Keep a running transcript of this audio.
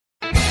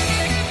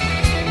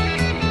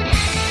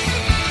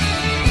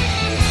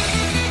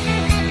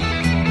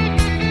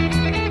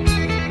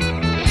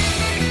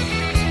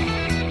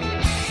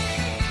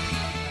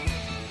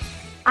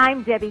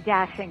I'm Debbi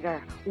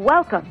Dachinger.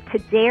 Welcome to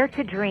Dare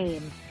to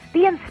Dream.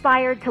 Be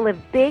inspired to live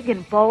big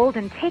and bold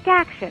and take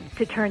action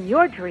to turn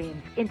your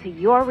dreams into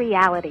your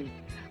reality.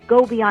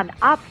 Go beyond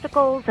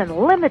obstacles and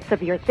limits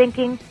of your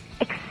thinking.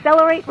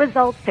 Accelerate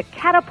results to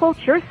catapult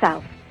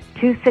yourself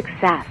to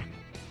success.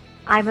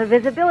 I'm a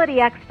visibility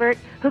expert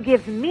who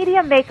gives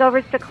media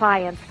makeovers to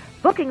clients,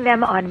 booking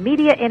them on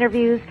media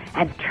interviews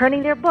and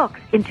turning their books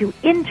into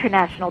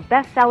international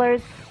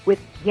bestsellers with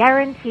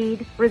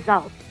guaranteed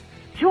results.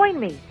 Join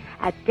me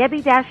at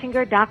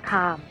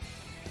DebbiDachinger.com.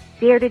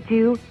 Dare to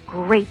do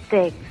great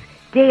things.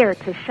 Dare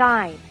to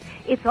shine.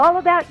 It's all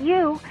about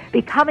you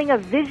becoming a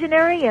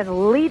visionary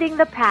and leading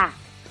the pack.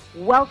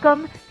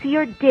 Welcome to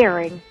your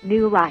daring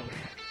new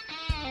life.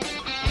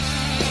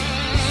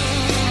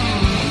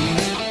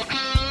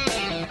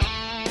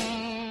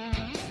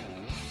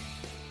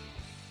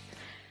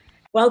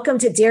 Welcome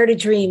to Dare to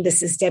Dream.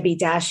 This is Debbi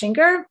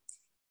Dachinger,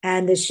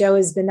 and this show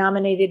has been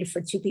nominated for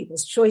 2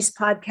 People's Choice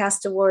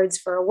Podcast Awards,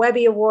 for a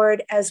Webby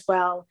Award, as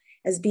well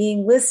as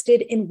being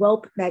listed in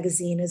Welp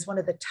magazine as one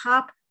of the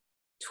top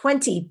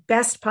 20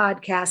 best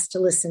podcasts to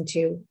listen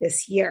to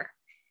this year.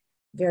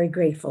 Very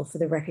grateful for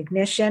the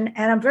recognition,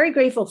 and I'm very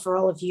grateful for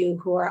all of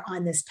you who are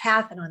on this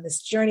path and on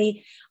this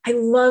journey. I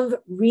love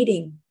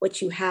reading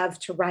what you have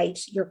to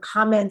write, your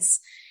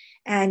comments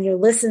and your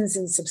listens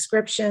and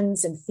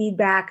subscriptions and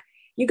feedback.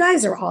 You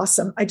guys are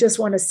awesome. I just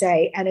want to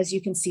say, and as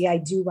you can see, I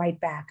do write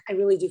back. I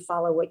really do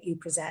follow what you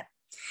present.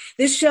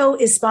 This show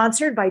is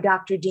sponsored by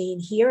Dr.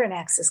 Dean here in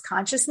Access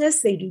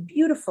Consciousness. They do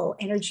beautiful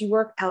energy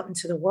work out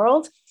into the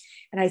world,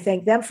 and I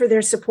thank them for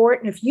their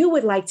support. And if you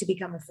would like to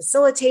become a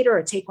facilitator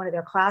or take one of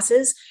their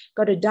classes,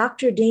 go to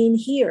Dr. Dean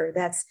here.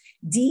 That's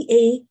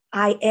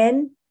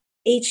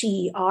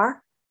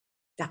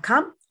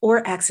DAINHER.com.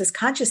 or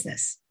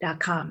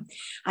accessconsciousness.com.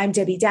 I'm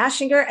Debbi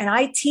Dachinger, and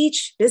I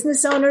teach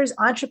business owners,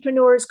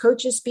 entrepreneurs,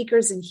 coaches,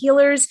 speakers, and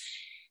healers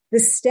the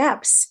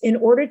steps in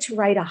order to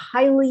write a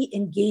highly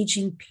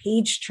engaging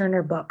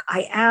page-turner book.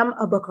 I am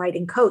a book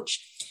writing coach,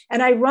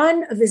 and I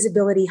run a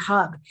visibility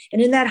hub.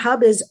 And in that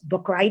hub is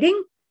book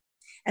writing.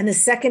 And the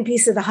second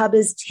piece of the hub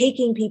is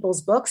taking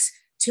people's books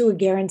to a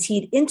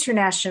guaranteed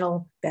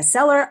international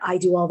bestseller. I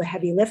do all the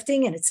heavy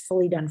lifting, and it's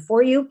fully done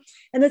for you.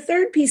 And the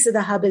third piece of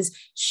the hub is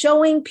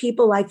showing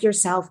people like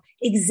yourself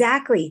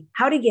exactly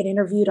how to get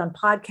interviewed on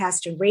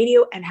podcast and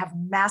radio and have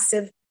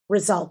massive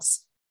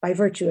results by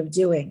virtue of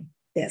doing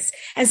this.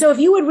 And so if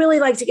you would really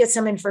like to get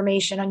some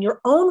information on your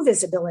own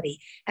visibility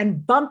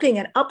and bumping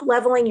and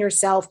up-leveling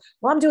yourself,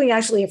 well, I'm doing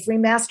actually a free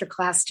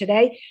masterclass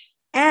today.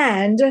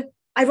 And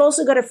I've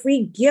also got a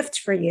free gift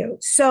for you.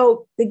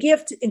 So the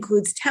gift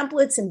includes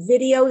templates and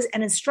videos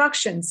and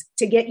instructions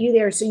to get you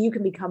there so you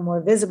can become more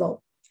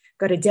visible.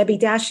 Go to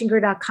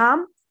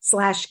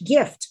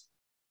DebbiDachinger.com/gift,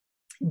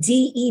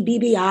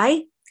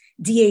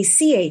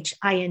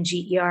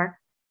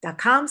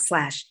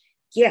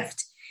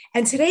 DebbiDachinger.com/gift.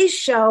 And today's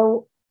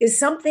show is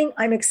something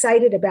I'm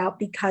excited about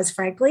because,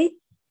 frankly,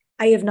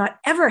 I have not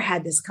ever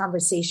had this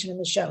conversation in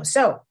the show.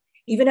 So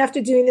even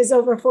after doing this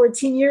over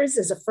 14 years,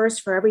 there's a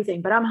first for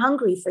everything. But I'm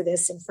hungry for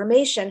this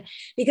information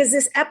because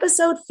this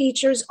episode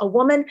features a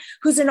woman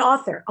who's an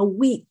author, a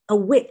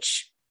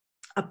witch,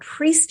 a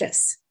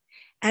priestess,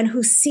 and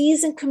who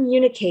sees and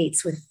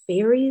communicates with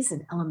fairies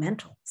and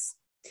elementals.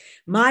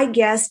 My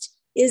guest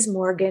is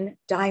Morgan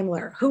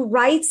Damilier, who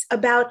writes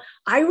about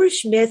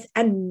Irish myth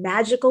and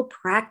magical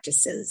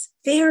practices,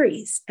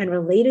 fairies, and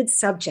related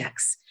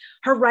subjects.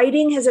 Her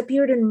writing has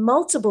appeared in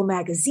multiple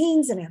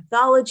magazines and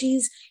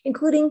anthologies,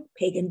 including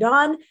Pagan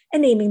Dawn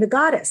and Naming the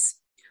Goddess.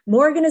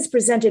 Morgan has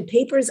presented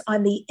papers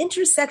on the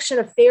intersection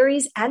of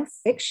fairies and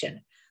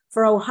fiction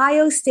for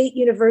Ohio State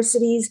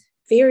University's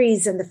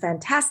Fairies and the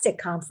Fantastic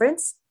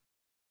Conference,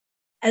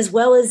 as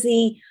well as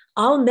the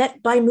All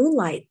Met by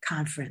Moonlight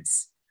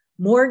Conference.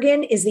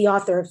 Morgan is the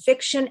author of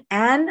fiction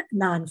and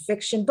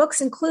nonfiction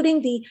books,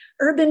 including the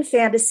urban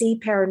fantasy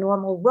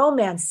paranormal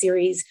romance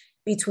series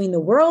Between the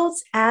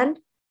Worlds and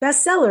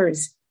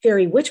bestsellers,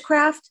 Fairy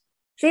Witchcraft,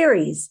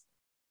 Fairies,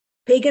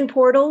 Pagan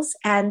Portals,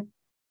 and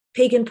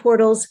Pagan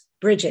Portals,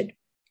 Bridget.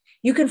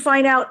 You can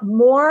find out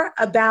more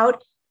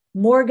about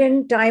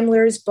Morgan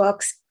Damilier's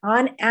books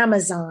on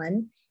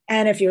Amazon.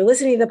 And if you're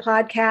listening to the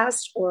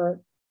podcast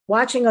or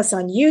watching us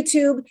on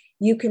YouTube,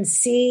 you can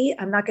see,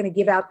 I'm not going to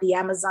give out the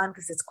Amazon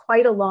because it's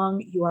quite a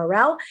long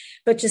URL,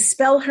 but just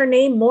spell her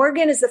name.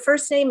 Morgan is the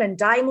first name and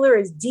Damilier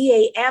is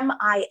Damilier.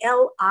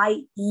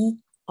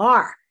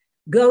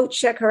 Go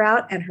check her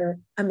out and her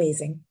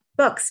amazing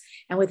books.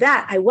 And with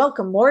that, I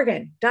welcome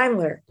Morgan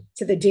Damilier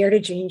to the Dare to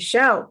Dream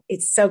show.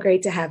 It's so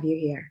great to have you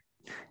here.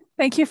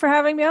 Thank you for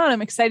having me on.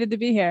 I'm excited to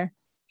be here.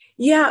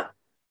 Yeah,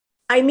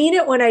 I mean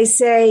it when I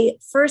say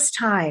first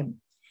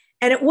time.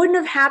 And it wouldn't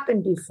have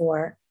happened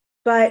before,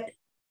 but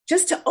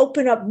just to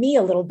open up me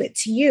a little bit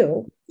to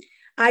you,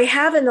 I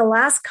have in the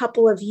last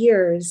couple of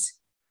years,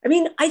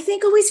 I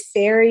think always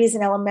fairies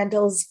and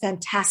elementals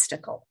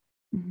fantastical.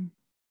 Mm-hmm.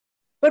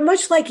 But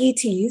much like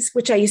ETs,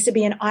 which I used to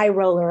be an eye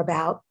roller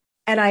about,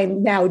 and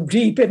I'm now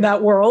deep in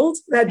that world.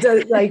 That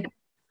does, like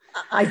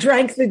I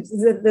drank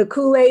the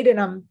Kool-Aid,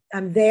 and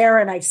I'm there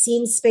and I've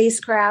seen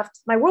spacecraft,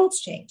 my world's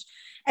changed.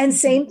 And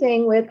same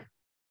thing with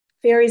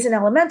fairies and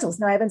elementals.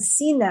 Now, I haven't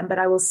seen them, but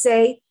I will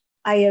say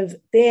I have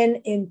been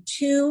in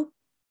two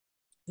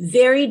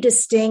very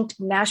distinct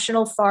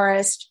national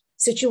forest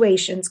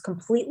situations,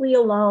 completely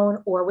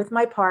alone or with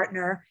my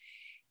partner.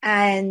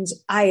 And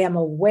I am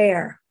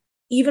aware,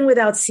 even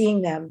without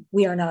seeing them,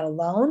 we are not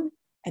alone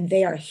and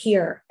they are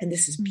here. And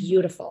this is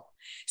beautiful.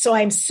 So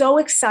I'm so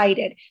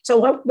excited.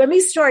 So let me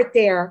start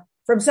there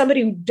from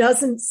somebody who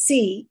doesn't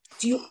see.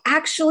 Do you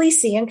actually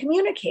see and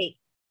communicate?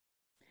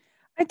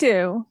 I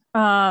do.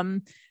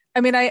 Not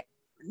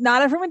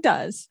everyone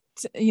does,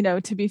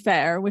 to be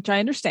fair, which I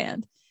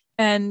understand.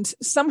 And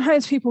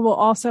sometimes people will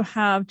also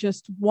have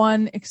just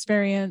one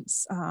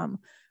experience,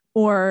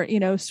 or,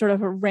 sort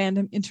of a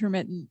random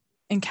intermittent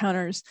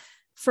encounters.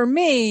 For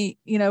me,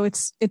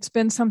 it's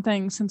been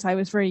something since I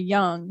was very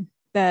young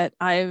that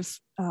I've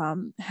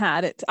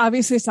had. It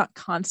obviously it's not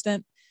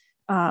constant.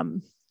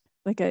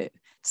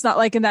 It's not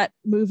like in that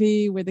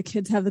movie where the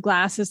kids have the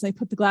glasses and they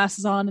put the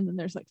glasses on and then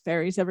there's like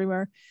fairies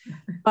everywhere.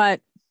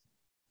 But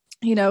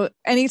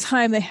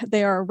anytime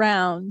they are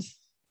around,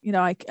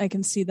 I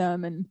can see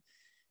them and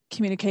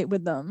communicate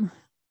with them.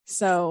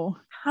 So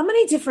how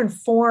many different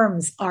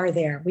forms are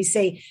there? We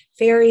say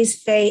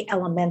fairies, fae,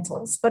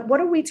 elementals, but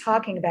what are we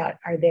talking about?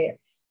 Are there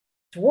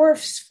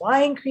dwarfs,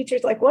 flying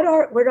creatures? Like what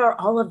are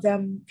all of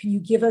them? Can you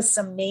give us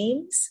some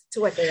names to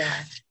what they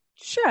are?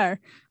 Sure.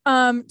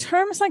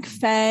 Terms like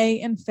fae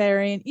and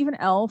fairy and even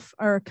elf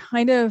are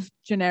kind of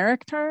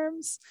generic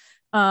terms.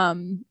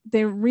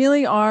 They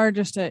really are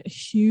just a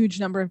huge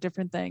number of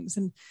different things.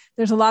 And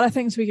there's a lot of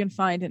things we can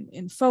find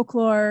in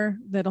folklore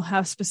that'll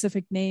have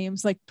specific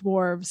names, like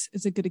dwarves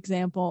is a good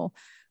example.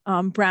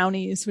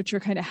 Brownies, which are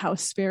kind of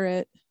house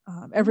spirit.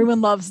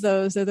 Everyone loves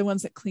those. They're the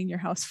ones that clean your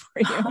house for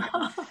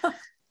you.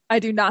 I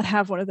do not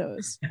have one of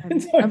those.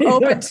 I'm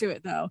open to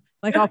it though.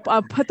 Like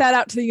I'll put that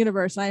out to the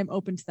universe. I am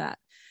open to that.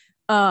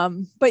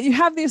 But you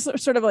have these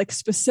sort of like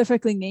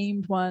specifically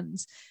named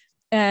ones.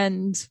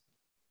 And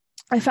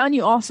I found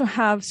you also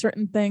have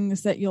certain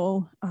things that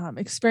you'll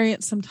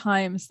experience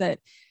sometimes that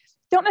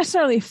don't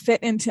necessarily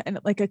fit into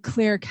like a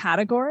clear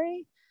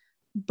category,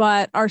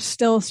 but are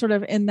still sort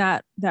of in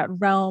that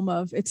realm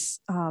of it's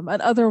an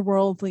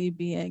otherworldly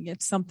being.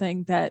 It's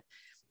something that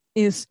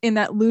is in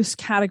that loose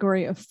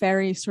category of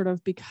fairy sort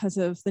of because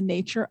of the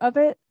nature of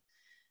it.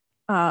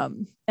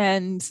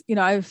 And,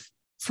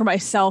 for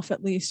myself,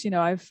 at least,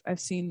 I've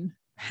seen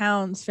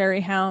hounds, fairy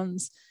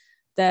hounds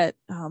that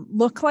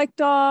look like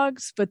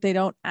dogs, but they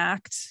don't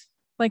act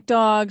like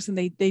dogs. And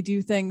they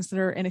do things that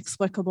are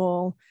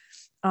inexplicable.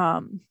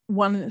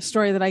 One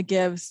story that I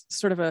give is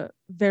sort of a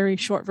very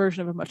short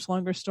version of a much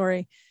longer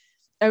story.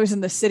 I was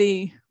in the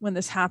city when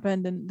this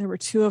happened and there were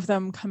two of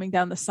them coming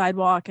down the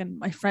sidewalk and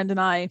my friend and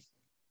I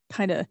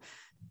kind of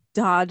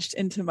dodged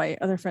into my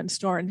other friend's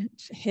store and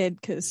hid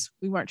because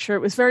we weren't sure.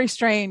 It was very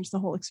strange, the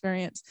whole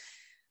experience.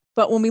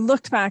 But when we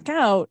looked back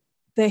out,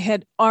 they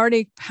had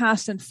already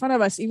passed in front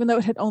of us, even though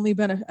it had only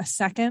been a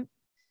second.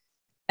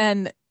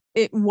 And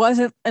it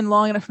wasn't a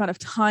long enough amount of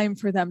time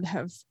for them to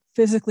have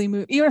physically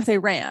moved, even if they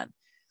ran.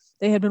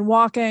 They had been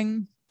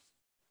walking.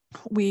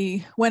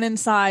 We went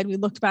inside, we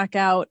looked back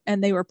out,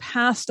 and they were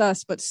past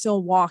us, but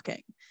still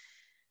walking.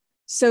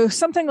 So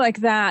something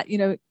like that,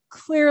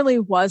 clearly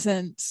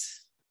wasn't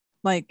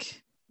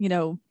like,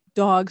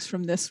 dogs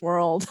from this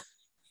world.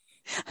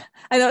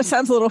 I know it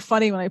sounds a little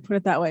funny when I put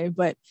it that way,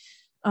 but,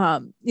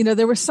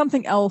 there was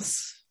something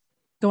else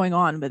going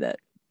on with it.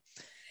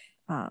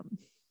 Are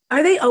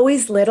they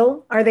always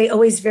little? Are they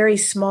always very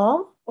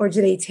small? Or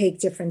do they take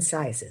different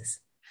sizes?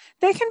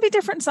 They can be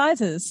different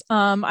sizes.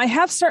 I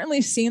have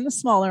certainly seen the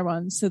smaller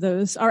ones. So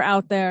those are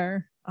out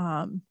there.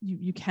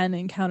 You can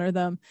encounter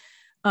them.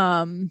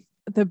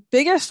 The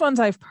biggest ones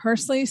I've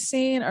personally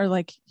seen are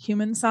like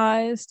human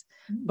sized,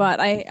 but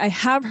I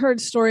have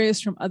heard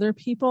stories from other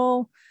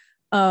people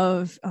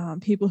of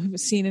people who've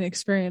seen and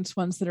experienced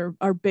ones that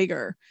are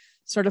bigger,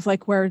 sort of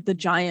like where the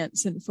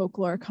giants in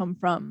folklore come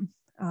from.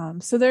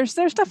 So there's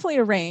definitely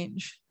a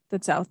range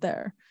that's out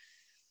there.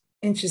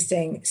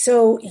 Interesting.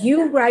 So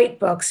you write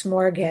books,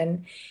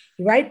 Morgan.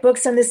 You write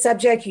books on this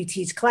subject. You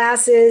teach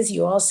classes.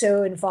 You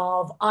also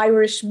involve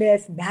Irish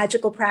myth,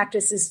 magical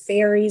practices,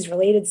 fairies,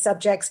 related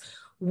subjects.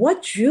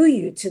 What drew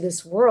you to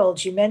this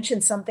world? You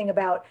mentioned something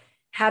about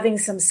having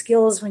some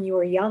skills when you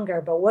were younger,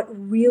 but what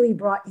really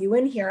brought you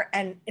in here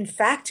and, in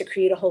fact, to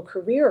create a whole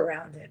career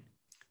around it?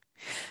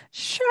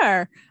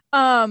 Sure.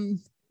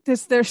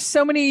 There's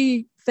so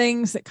many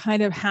things that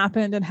kind of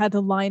happened and had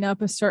to line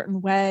up a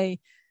certain way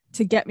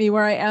to get me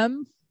where I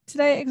am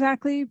today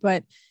exactly.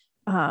 But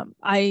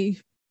I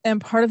am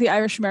part of the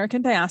Irish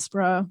American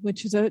diaspora,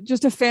 which is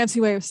just a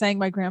fancy way of saying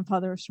my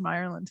grandfather was from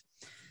Ireland.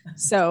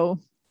 So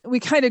we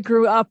kind of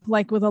grew up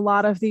like with a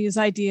lot of these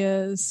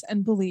ideas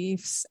and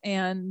beliefs.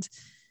 And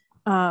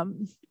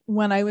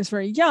when I was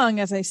very young,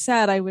 as I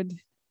said, I would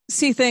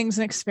see things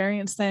and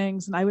experience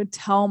things. And I would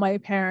tell my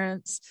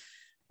parents,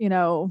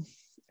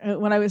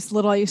 when I was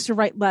little, I used to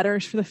write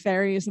letters for the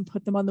fairies and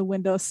put them on the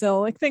windowsill,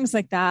 like things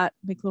like that,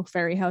 make little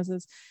fairy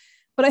houses.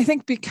 But But I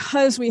think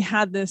because we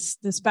had this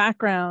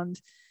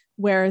background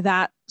where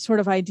that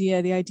sort of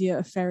idea, the idea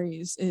of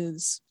fairies,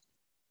 is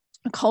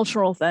a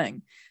cultural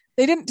thing,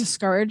 they didn't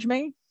discourage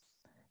me.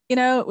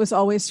 It was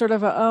always sort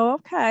of oh,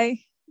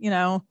 okay,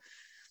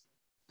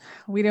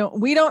 we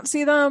don't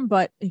see them,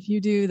 but if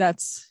you do,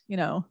 that's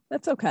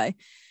okay.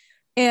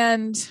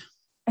 And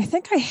I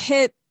think I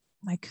hit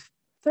like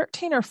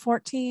 13 or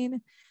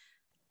 14,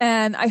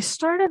 and I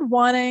started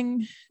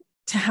wanting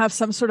to have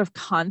some sort of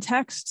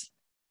context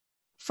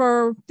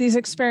for these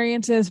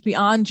experiences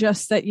beyond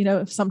just that,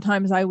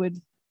 sometimes I would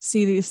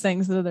see these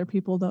things that other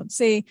people don't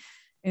see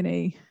in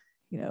a,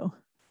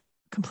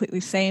 completely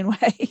sane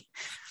way.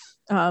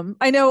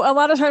 I know a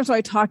lot of times when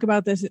I talk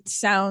about this, it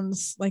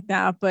sounds like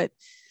that, but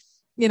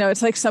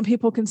it's like some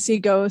people can see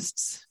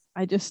ghosts.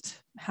 I just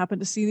happen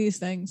to see these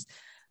things.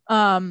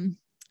 And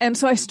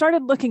so I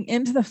started looking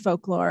into the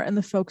folklore and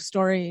the folk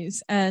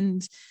stories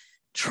and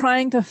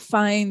trying to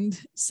find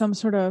some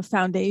sort of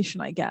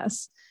foundation, I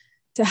guess,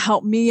 to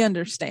help me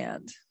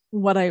understand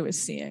what I was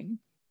seeing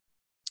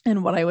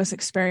and what I was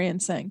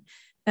experiencing.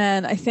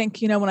 And I think,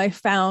 when I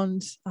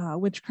found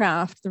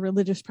witchcraft, the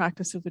religious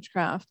practice of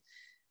witchcraft,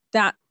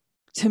 that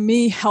to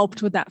me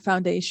helped with that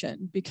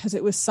foundation, because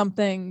it was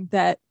something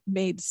that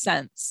made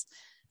sense.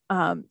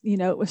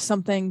 It was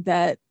something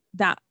that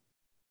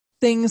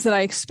things that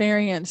I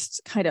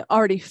experienced kind of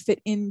already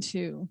fit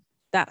into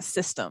that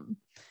system.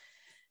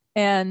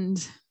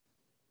 And,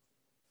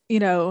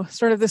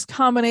 sort of this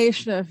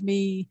combination of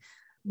me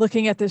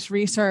looking at this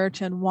research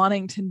and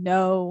wanting to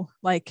know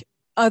like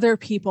other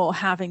people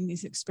having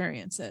these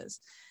experiences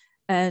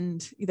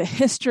and the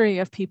history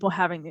of people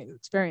having these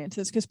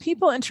experiences, because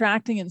people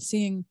interacting and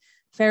seeing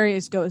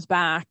fairies goes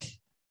back,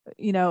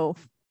 in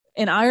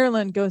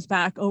Ireland goes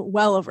back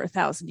well over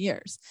 1,000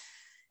 years.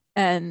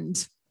 And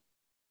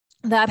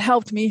that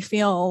helped me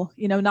feel,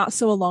 not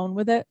so alone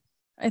with it,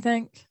 I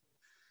think.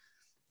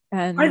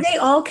 And are they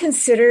all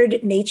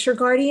considered nature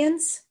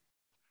guardians?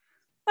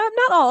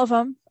 Not all of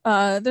them.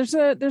 There's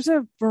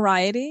a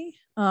variety.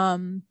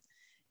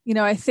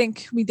 I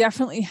think we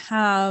definitely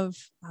have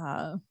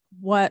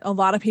what a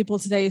lot of people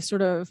today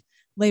sort of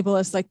label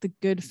as like the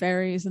good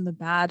fairies and the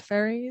bad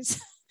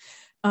fairies.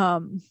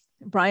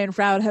 Brian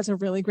Froud has a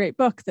really great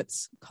book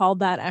that's called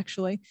that,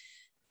 actually.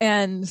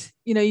 And,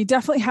 you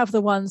definitely have the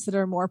ones that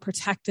are more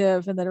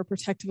protective and that are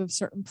protective of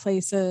certain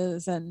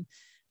places and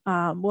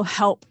will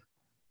help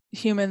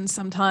humans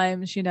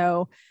sometimes,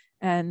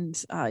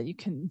 and you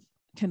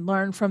can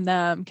learn from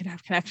them, can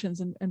have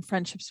connections and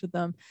friendships with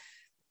them.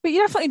 But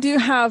you definitely do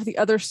have the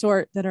other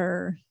sort that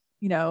are,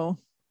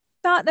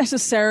 not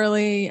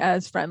necessarily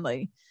as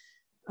friendly,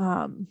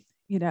 and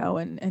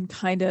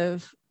kind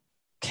of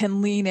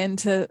can lean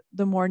into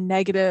the more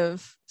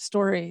negative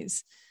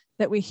stories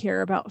that we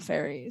hear about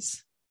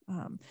fairies.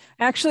 I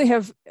actually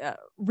have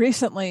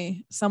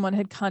recently, someone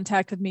had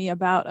contacted me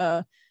about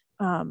a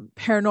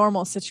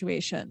paranormal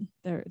situation.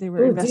 They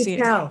were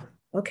investigating.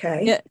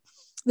 Okay. Yeah,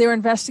 they were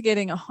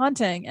investigating a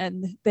haunting,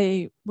 and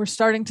they were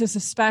starting to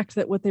suspect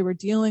that what they were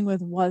dealing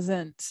with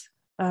wasn't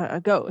a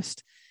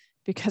ghost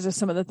because of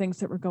some of the things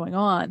that were going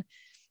on.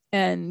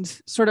 And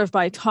sort of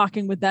by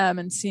talking with them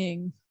and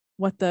seeing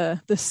what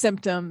the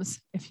symptoms,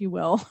 if you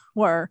will,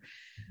 were,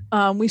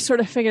 we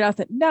sort of figured out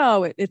that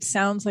no, it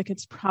sounds like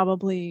it's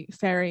probably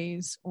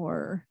fairies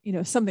or,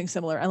 something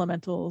similar,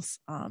 elementals,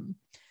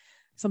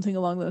 something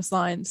along those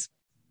lines,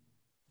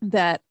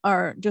 that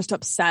are just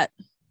upset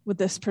with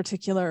this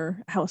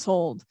particular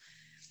household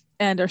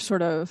and are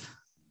sort of,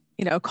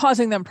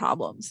 causing them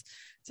problems.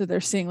 So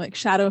they're seeing like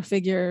shadow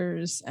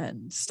figures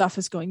and stuff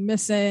is going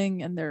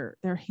missing, and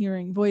they're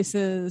hearing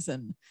voices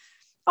and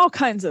all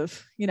kinds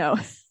of,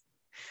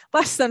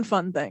 less than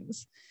fun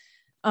things.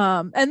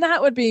 And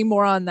that would be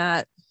more on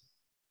that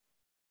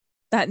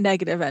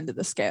negative end of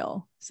the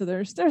scale. So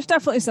there's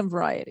definitely some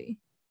variety.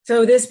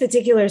 So this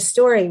particular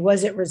story,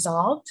 was it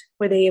resolved?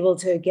 Were they able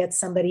to get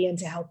somebody in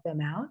to help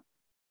them out?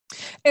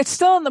 It's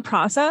still in the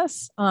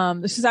process.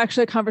 This is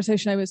actually a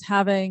conversation I was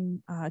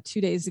having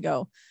 2 days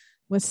ago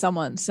with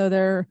someone. So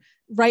they're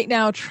right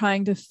now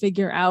trying to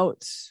figure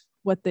out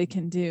what they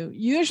can do.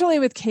 Usually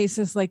with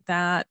cases like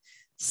that,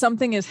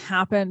 something has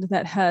happened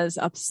that has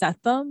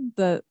upset them,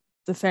 the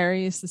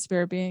fairies, the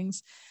spirit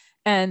beings.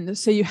 And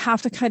so you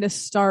have to kind of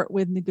start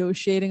with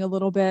negotiating a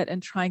little bit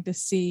and trying to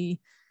see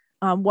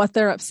what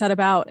they're upset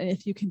about and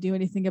if you can do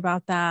anything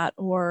about that,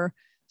 or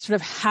sort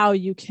of how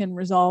you can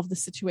resolve the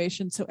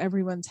situation so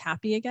everyone's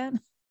happy again.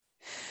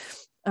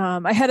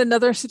 I had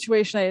another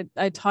situation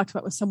I talked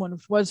about with someone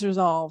which was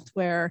resolved,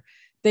 where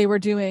they were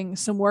doing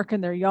some work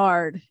in their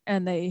yard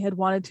and they had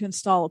wanted to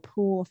install a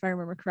pool, if I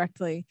remember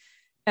correctly,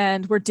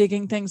 and were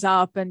digging things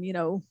up and,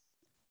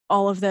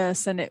 all of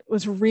this. And it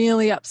was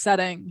really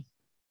upsetting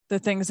the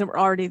things that were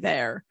already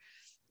there.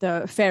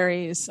 The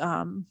fairies,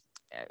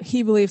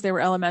 he believed they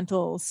were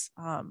elementals.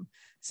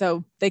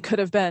 So they could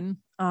have been,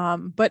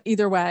 but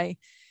either way,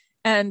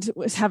 and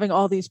was having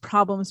all these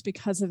problems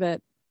because of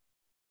it.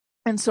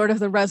 And sort of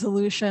the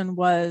resolution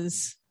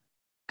was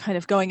kind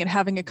of going and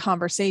having a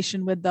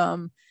conversation with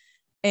them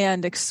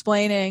and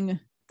explaining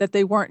that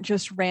they weren't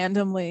just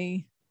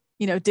randomly,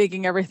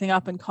 digging everything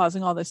up and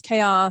causing all this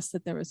chaos,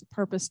 that there was a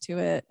purpose to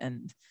it,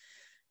 and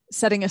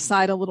setting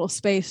aside a little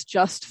space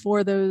just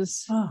for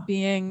those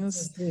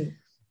beings.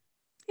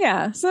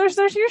 Yeah. So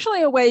there's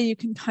usually a way you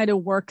can kind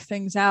of work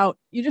things out.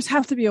 You just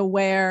have to be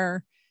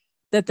aware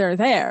that they're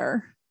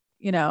there,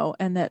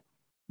 and that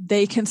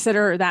they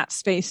consider that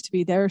space to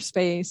be their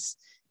space,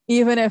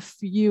 even if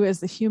you as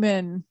the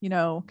human,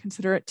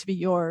 consider it to be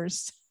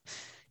yours.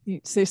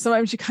 So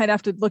sometimes you kind of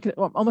have to look at it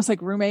almost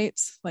like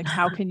roommates. Like,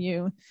 how can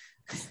you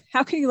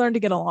learn to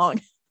get along?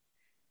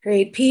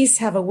 Create peace,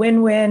 have a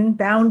win-win,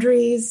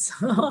 boundaries,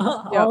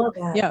 all of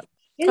that. Yeah.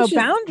 Oh,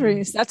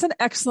 boundaries. That's an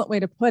excellent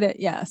way to put it.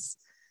 Yes,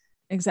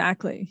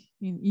 exactly.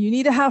 You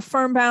need to have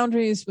firm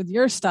boundaries with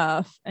your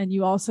stuff. And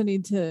you also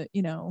need to,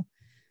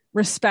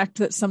 respect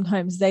that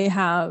sometimes they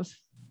have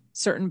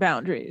certain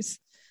boundaries.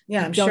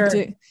 Yeah, I'm sure.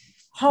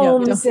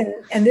 Homes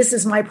and this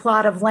is my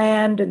plot of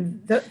land,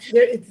 and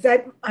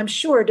that I'm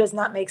sure does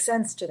not make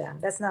sense to them.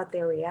 That's not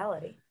their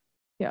reality.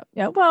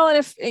 Yeah. Well,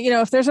 and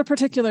if there's a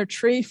particular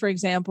tree, for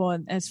example,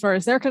 and as far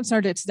as they're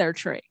concerned, it's their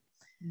tree.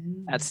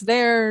 That's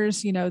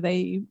theirs.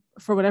 They,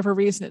 for whatever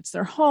reason, it's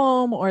their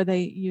home, or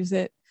they use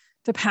it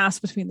to pass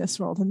between this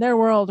world and their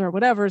world, or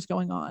whatever is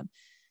going on.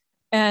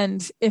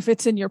 And if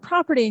it's in your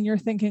property and you're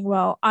thinking,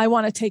 well, I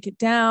want to take it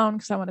down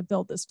because I want to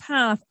build this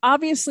path,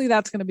 obviously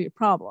that's going to be a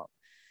problem.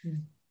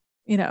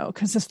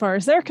 Because as far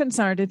as they're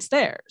concerned, it's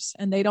theirs,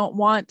 and they don't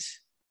want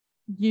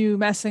you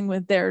messing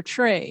with their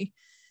tree.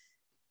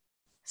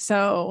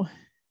 So,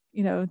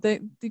 you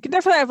can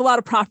definitely have a lot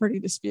of property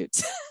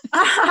disputes.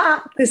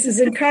 This is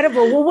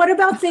incredible. Well, what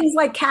about things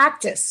like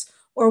cactus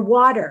or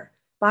water,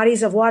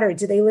 bodies of water?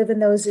 Do they live in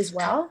those as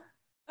well?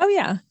 Oh,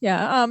 yeah.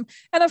 Yeah.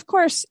 And of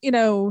course,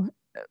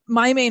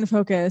 my main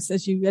focus,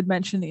 as you had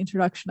mentioned in the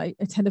introduction, I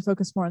tend to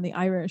focus more on the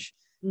Irish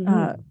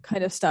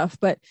kind of stuff.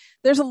 But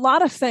there's a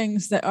lot of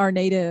things that are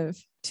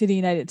native to the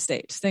United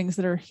States, things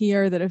that are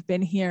here, that have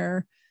been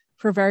here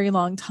for a very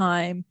long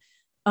time.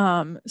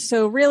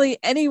 So really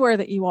anywhere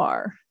that you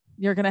are,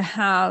 you're going to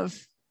have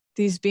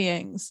these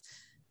beings.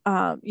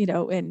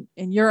 In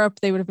Europe,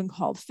 they would have been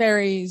called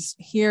fairies.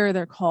 Here,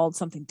 they're called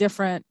something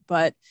different,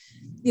 but,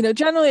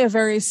 generally a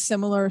very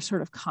similar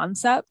sort of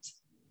concept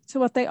to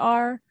what they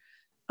are.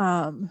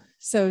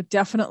 So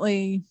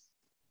definitely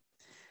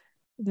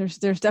there's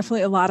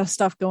definitely a lot of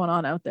stuff going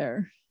on out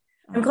there.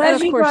 I'm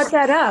glad you brought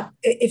that up,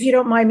 if you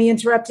don't mind me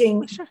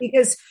interrupting, sure.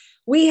 Because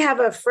we have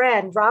a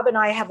friend, Rob and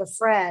I have a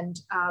friend,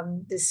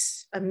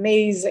 this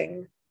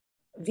amazing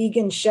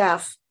vegan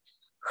chef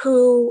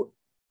who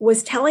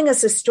was telling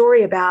us a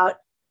story about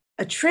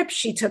a trip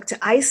she took to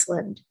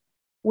Iceland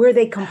where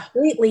they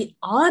completely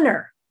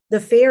honor the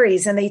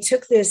fairies. And they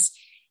took this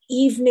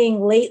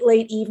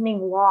late evening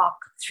walk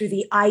through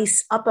the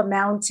ice up a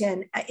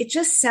mountain. It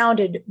just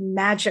sounded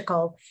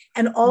magical.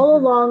 And all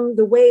along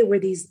the way were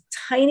these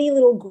tiny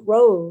little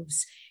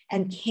groves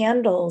and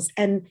candles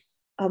and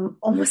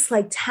almost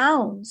like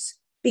towns,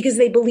 because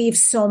they believe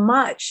so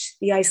much,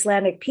 the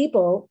Icelandic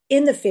people,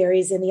 in the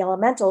fairies and the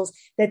elementals,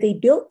 that they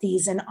built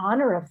these in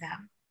honor of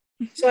them.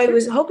 So I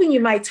was hoping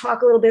you might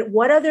talk a little bit,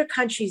 what other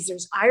countries?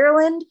 There's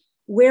Ireland.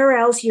 Where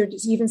else? You're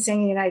even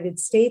saying the United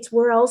States.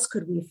 Where else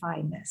could we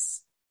find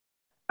this?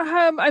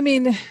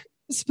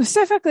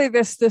 Specifically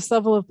this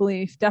level of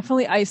belief,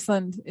 definitely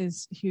Iceland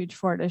is huge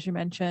for it, as you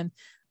mentioned.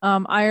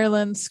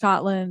 Ireland,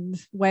 Scotland,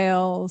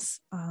 Wales,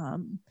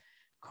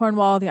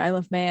 Cornwall, the Isle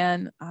of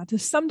Man, to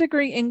some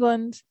degree,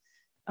 England.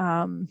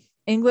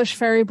 English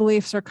fairy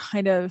beliefs are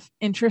kind of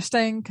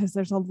interesting because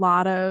there's a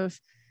lot of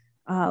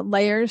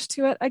layers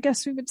to it, I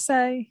guess we would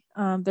say.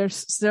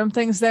 There's some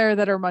things there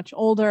that are much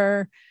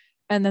older,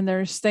 and then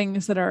there's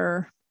things that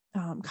are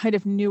kind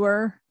of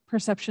newer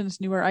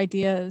perceptions, newer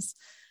ideas.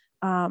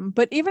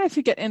 But even if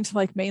you get into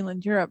like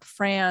mainland Europe,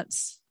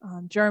 France,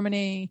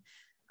 Germany,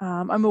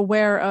 I'm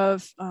aware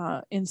of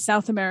in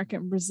South America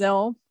and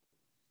Brazil,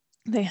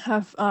 they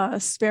have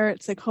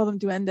spirits, they call them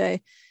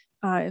duende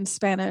in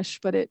Spanish,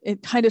 but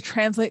it kind of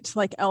translates to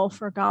like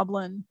elf or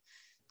goblin,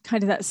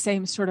 kind of that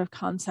same sort of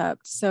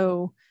concept.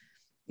 So,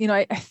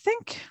 I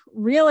think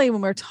really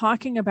when we're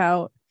talking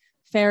about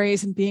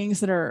fairies and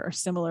beings that are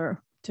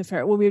similar to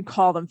fairies, we would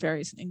call them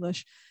fairies in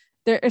English,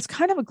 it's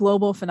kind of a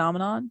global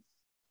phenomenon.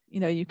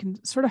 You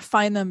can sort of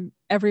find them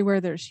everywhere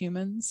there's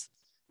humans,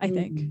 I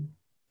think.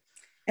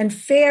 And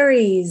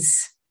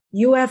fairies,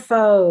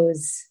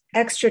 UFOs,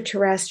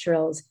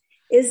 extraterrestrials,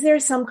 is there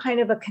some kind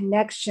of a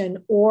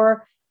connection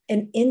or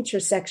an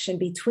intersection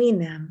between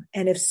them?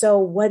 And if so,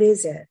 what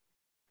is it?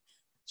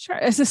 Sure.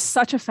 This is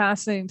such a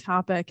fascinating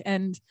topic.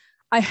 And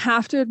I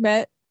have to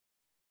admit,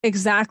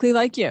 exactly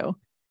like you,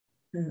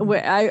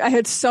 I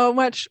had so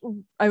much,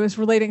 I was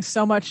relating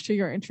so much to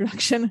your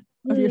introduction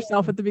of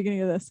yourself at the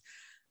beginning of this.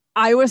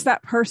 I was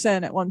that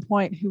person at one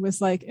point who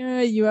was like,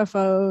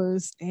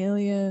 UFOs,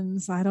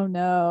 aliens, I don't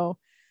know.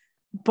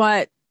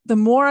 But the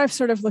more I've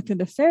sort of looked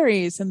into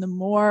fairies and the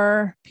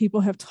more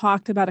people have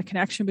talked about a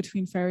connection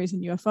between fairies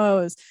and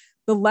UFOs,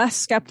 the less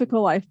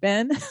skeptical I've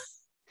been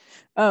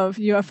of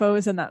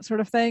UFOs and that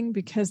sort of thing,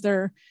 because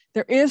there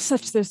there is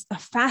there's a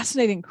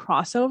fascinating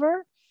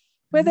crossover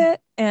with it.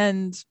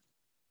 And,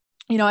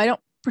 I don't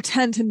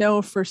pretend to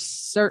know for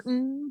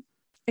certain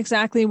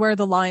exactly where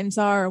the lines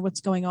are or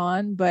what's going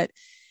on, but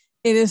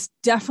it is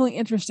definitely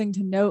interesting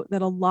to note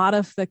that a lot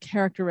of the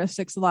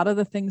characteristics, a lot of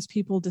the things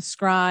people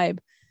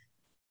describe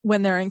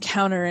when they're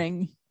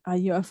encountering a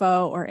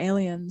UFO or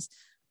aliens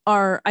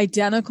are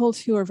identical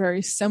to or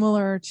very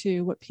similar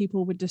to what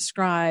people would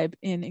describe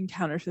in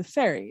encounters with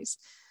fairies.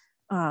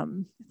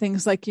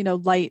 Things like,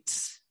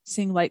 lights,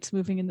 seeing lights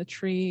moving in the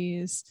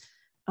trees,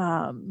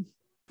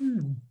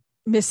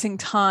 missing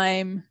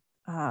time.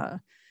 So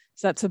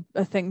that's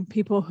a thing.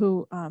 People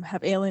who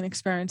have alien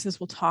experiences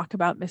will talk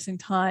about missing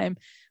time.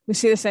 We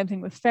see the same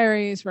thing with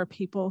fairies, where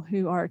people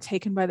who are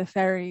taken by the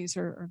fairies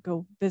or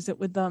go visit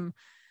with them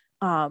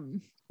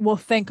will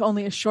think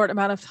only a short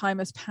amount of time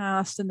has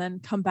passed and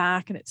then come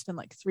back and it's been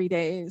like 3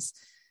 days.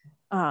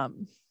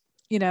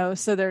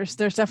 So there's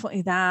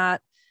definitely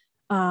that.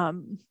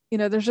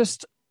 There's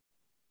just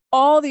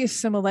all these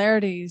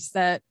similarities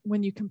that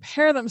when you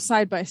compare them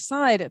side by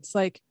side, it's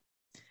like,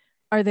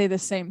 are they the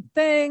same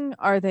thing?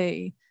 Are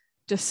they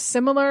just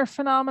similar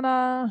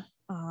phenomena?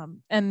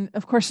 And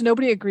of course,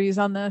 nobody agrees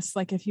on this.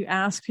 Like if you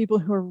ask people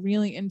who are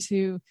really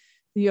into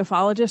the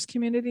ufologist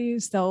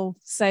communities, they'll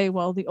say,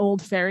 well, the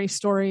old fairy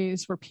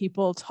stories were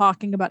people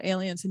talking about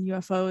aliens and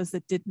UFOs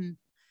that didn't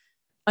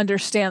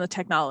understand the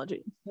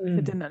technology,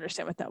 that didn't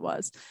understand what that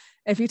was.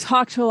 If you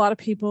talk to a lot of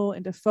people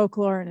into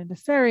folklore and into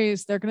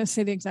fairies, they're going to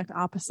say the exact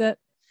opposite.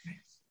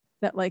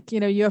 That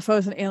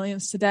UFOs and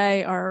aliens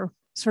today are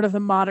sort of the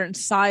modern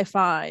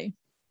sci-fi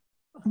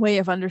way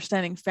of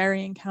understanding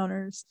fairy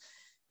encounters.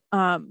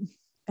 And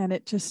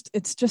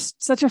it's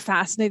just such a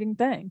fascinating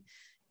thing.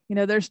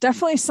 There's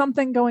definitely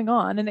something going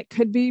on, and it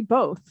could be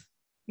both.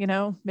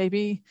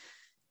 Maybe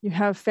you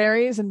have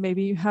fairies and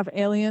maybe you have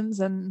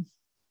aliens, and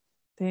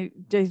they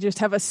just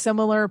have a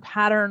similar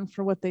pattern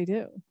for what they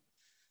do.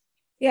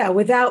 Yeah,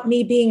 without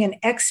me being an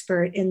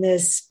expert in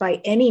this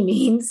by any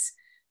means,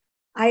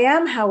 I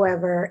am,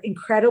 however,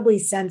 incredibly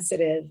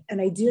sensitive,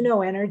 and I do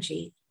know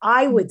energy.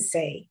 I would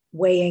say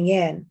weighing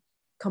in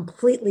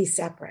completely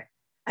separate.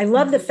 I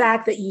love the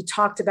fact that you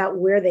talked about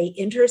where they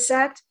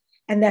intersect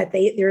and that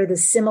there are the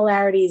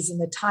similarities in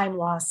the time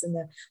loss and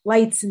the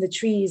lights in the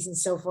trees and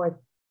so forth.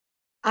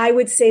 I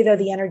would say, though,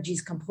 the energy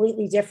is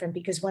completely different,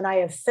 because when I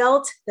have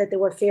felt that there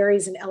were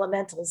fairies and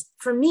elementals,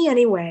 for me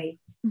anyway,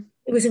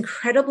 it was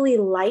incredibly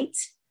light,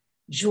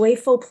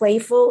 joyful,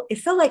 playful. It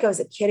felt like I was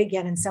a kid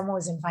again and someone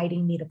was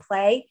inviting me to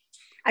play.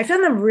 I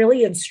found them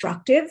really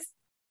instructive.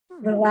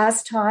 The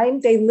last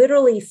time, they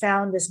literally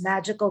found this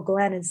magical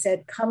glen and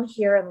said, come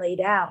here and lay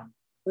down.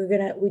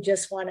 We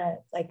just want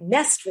to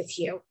nest with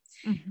you.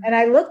 Mm-hmm. And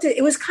I looked at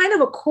it, was kind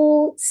of a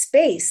cool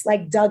space,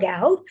 dug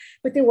out,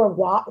 but there were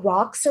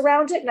rocks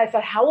around it. And I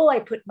thought, how will I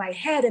put my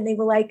head? And they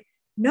were like,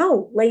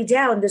 no, lay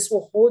down. This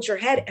will hold your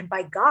head. And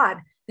by God,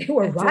 they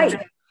were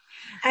right.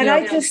 And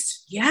I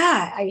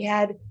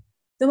had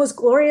the most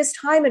glorious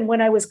time. And when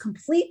I was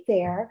complete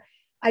there,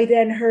 I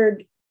then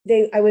heard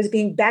I was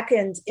being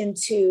beckoned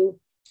into,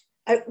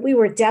 we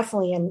were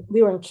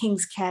in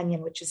Kings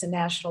Canyon, which is a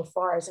national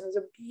forest. And it was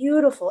a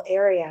beautiful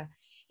area.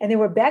 And they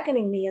were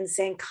beckoning me and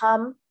saying,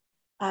 come,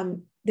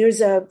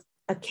 there's a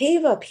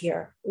cave up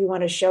here. We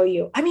want to show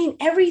you. I mean,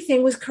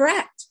 everything was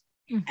correct.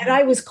 Mm-hmm. And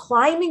I was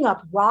climbing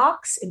up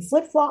rocks in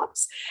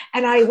flip-flops.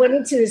 And I went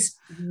into this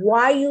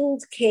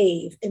wild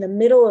cave in the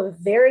middle of a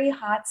very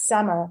hot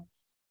summer.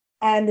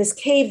 And this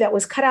cave that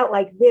was cut out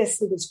like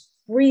this, it was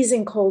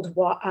freezing cold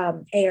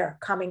air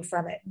coming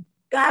from it.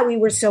 God, we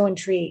were so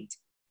intrigued.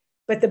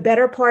 But the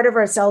better part of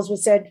ourselves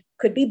was said,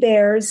 could be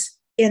bears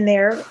in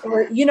there,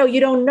 or, you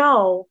don't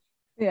know.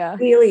 Yeah.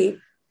 Really.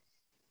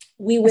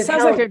 It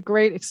sounds like a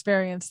great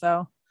experience,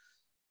 though.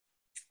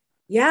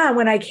 Yeah.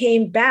 When I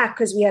came back,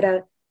 because we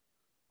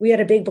had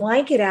a big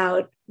blanket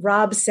out,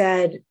 Rob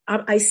said,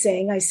 I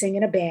sing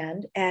in a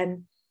band,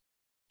 and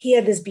he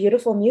had this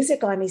beautiful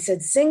music on. He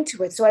said, sing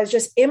to it. So I was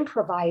just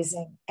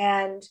improvising,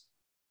 and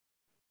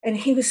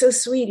he was so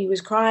sweet. He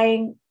was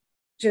crying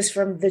just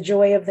from the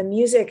joy of the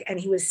music. And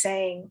he was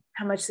saying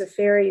how much the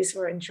fairies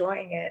were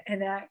enjoying it.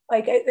 And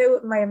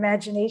my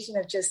imagination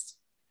of just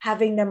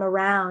having them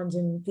around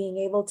and being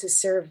able to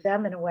serve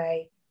them in a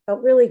way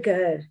felt really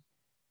good.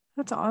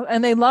 That's all.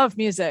 And they love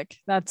music.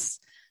 That's,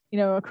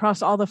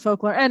 across all the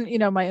folklore and,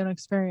 my own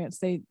experience,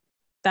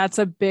 that's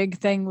a big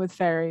thing with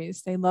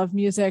fairies. They love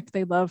music.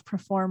 They love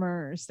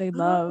performers. They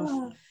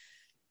love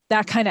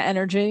that kind of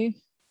energy,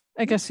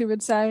 I guess you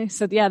would say.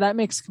 So yeah, that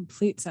makes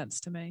complete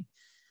sense to me.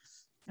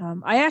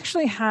 I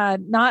actually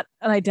had not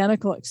an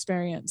identical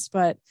experience,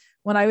 but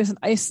when I was in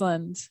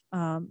Iceland,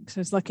 because I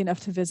was lucky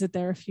enough to visit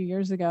there a few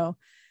years ago,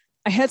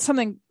 I had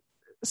something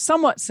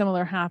somewhat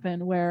similar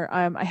happen where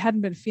I hadn't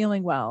been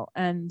feeling well.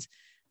 And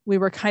we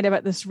were kind of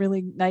at this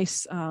really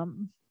nice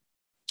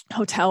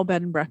hotel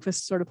bed and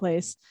breakfast sort of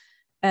place.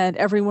 And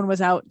everyone was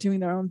out doing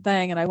their own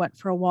thing. And I went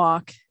for a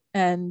walk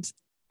and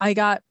I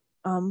got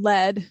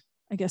led,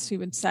 I guess you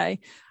would say.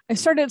 I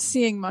started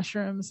seeing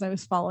mushrooms. I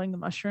was following the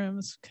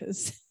mushrooms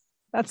because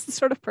That's the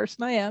sort of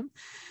person I am.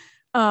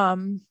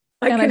 I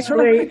can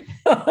relate.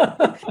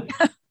 I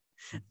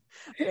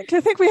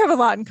think we have a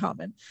lot in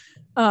common.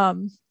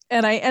 And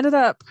I ended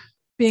up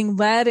being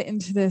led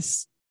into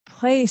this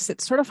place.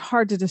 It's sort of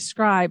hard to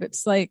describe.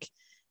 It's like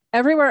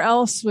everywhere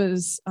else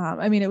was,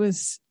 it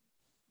was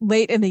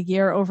late in the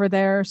year over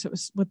there. So it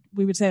was what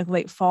we would say like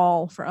late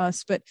fall for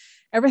us, but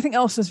everything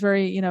else was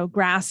very,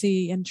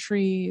 grassy and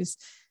trees.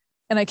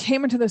 And I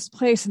came into this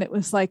place and it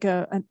was like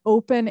an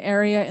open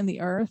area in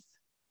the earth.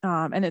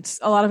 And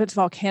a lot of it's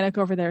volcanic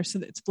over there. So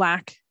it's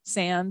black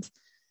sand.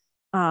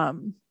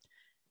 And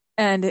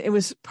it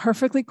was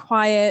perfectly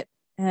quiet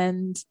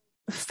and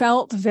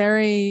felt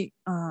very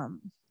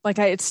like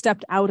I had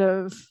stepped out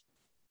of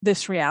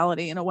this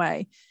reality in a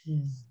way.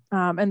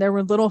 And there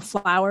were little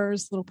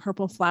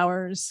purple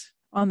flowers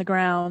on the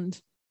ground.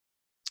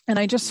 And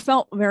I just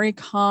felt very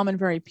calm and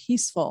very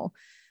peaceful,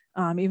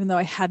 even though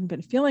I hadn't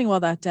been feeling well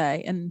that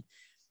day. And,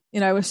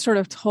 I was sort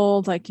of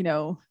told like,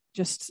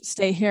 just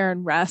stay here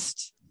and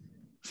rest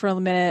for a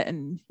minute.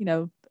 And,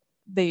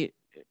 they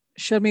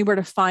showed me where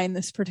to find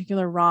this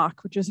particular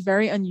rock, which is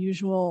very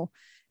unusual.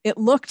 It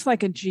looked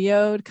like a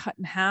geode cut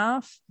in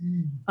half,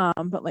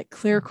 but like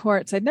clear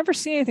quartz. I'd never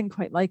seen anything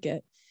quite like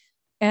it.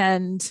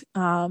 And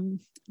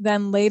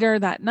then later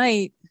that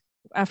night,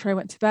 after I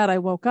went to bed, I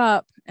woke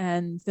up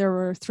and there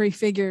were 3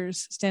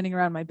 figures standing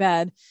around my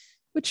bed,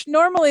 which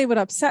normally would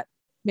upset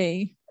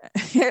me,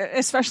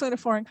 especially in a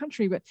foreign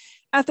country. But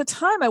at the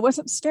time I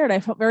wasn't scared.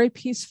 I felt very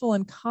peaceful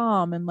and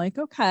calm and like,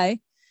 okay,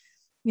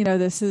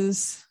 this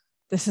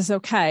is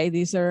okay.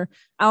 These are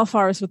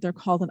Alfar is what they're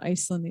called in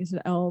Iceland. These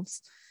are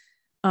elves.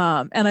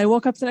 And I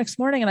woke up the next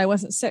morning and I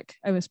wasn't sick.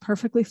 I was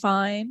perfectly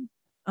fine.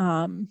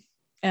 And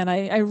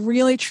I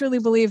really, truly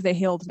believe they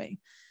healed me,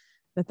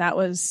 that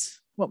was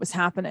what was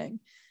happening.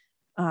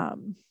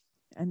 And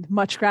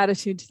much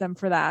gratitude to them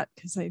for that,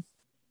 because I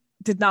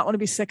did not want to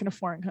be sick in a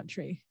foreign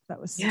country.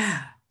 That was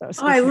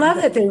I love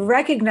that they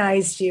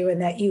recognized you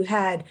and that you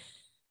had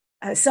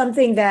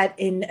something that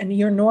in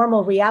your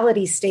normal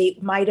reality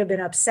state might have been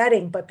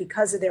upsetting, but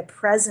because of their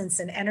presence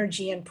and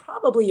energy and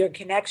probably your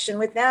connection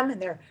with them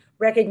and their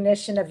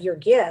recognition of your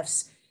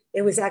gifts,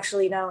 it was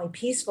actually not only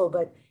peaceful,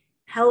 but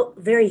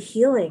very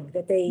healing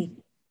that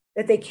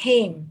they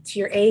came to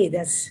your aid.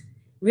 That's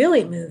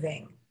really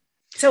moving.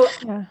 So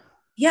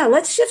yeah,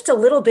 let's shift a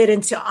little bit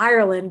into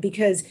Ireland,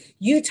 because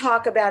you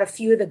talk about a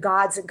few of the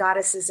gods and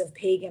goddesses of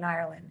pagan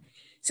Ireland.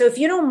 So if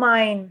you don't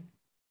mind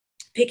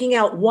picking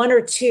out 1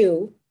 or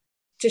 2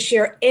 to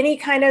share any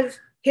kind of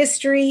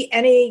history,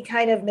 any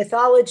kind of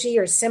mythology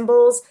or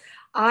symbols,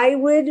 I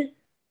would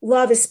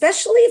love,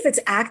 especially if it's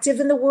active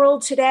in the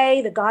world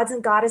today, the gods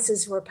and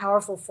goddesses who are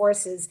powerful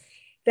forces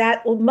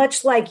that,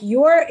 much like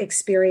your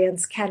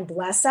experience, can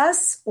bless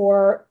us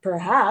or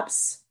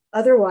perhaps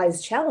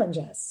otherwise challenge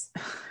us.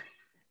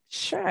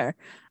 Sure.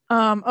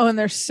 And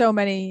there's so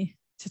many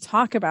to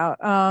talk about.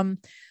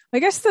 I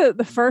guess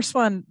the first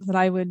one that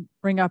I would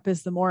bring up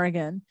is the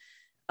Morrigan.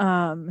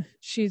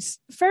 She's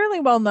fairly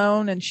well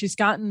known and she's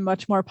gotten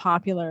much more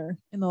popular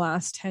in the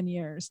last 10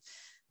 years,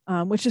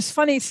 which is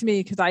funny to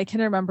me because I can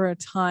remember a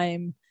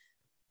time,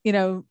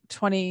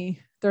 20,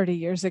 30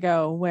 years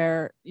ago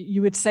where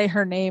you would say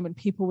her name and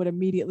people would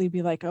immediately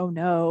be like, oh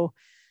no,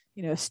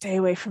 stay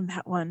away from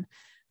that one,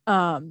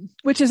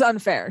 which is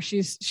unfair.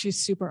 She's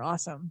super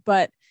awesome.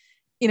 But,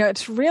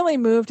 it's really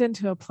moved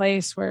into a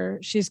place where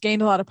she's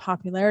gained a lot of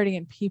popularity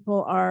and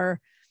people are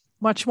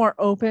much more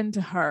open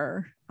to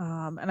her.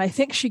 And I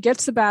think she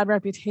gets a bad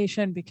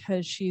reputation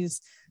because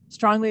she's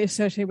strongly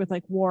associated with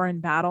like war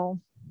and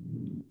battle.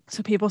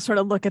 So people sort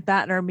of look at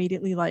that and are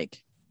immediately like,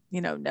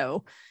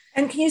 no.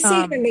 And can you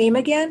say her name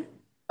again?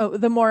 Oh,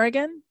 the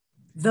Morrigan.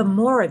 The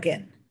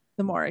Morrigan.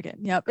 The Morrigan.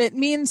 Yep. It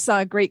means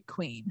great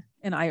queen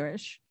in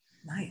Irish.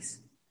 Nice.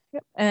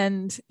 Yep.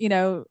 And,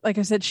 like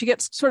I said, she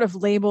gets sort of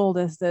labeled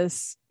as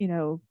this,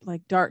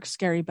 like dark,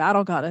 scary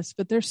battle goddess,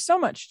 but there's so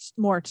much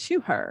more to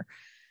her.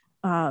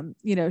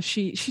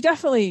 She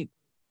definitely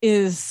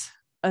is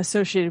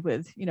associated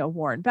with,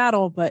 war and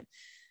battle, but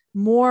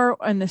more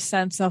in the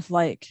sense of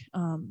like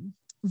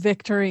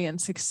victory and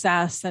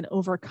success and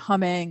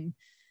overcoming,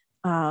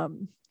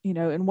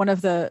 in one of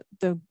the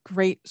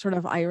great sort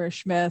of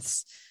Irish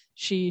myths,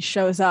 she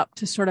shows up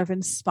to sort of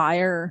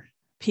inspire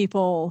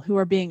people who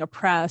are being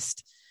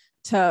oppressed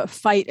to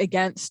fight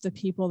against the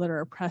people that are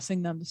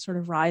oppressing them, to sort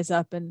of rise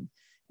up and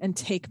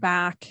take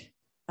back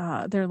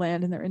their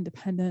land and their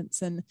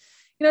independence. And,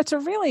 it's a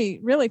really,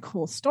 really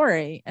cool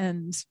story.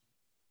 And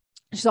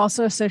she's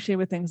also associated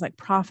with things like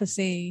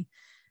prophecy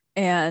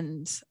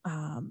and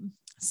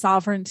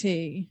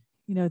sovereignty,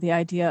 the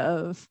idea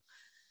of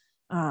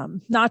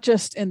not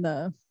just in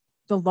the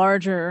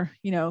larger,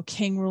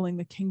 king ruling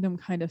the kingdom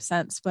kind of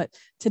sense, but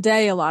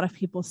today a lot of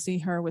people see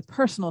her with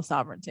personal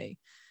sovereignty,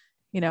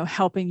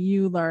 helping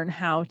you learn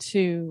how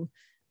to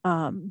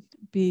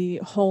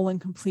be whole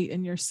and complete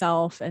in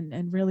yourself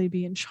and really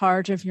be in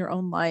charge of your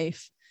own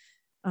life,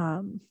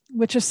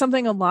 which is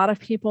something a lot of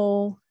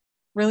people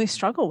really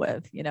struggle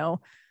with.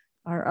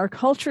 Our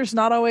culture is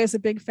not always a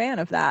big fan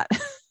of that.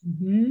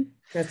 Mm-hmm.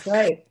 That's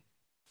right.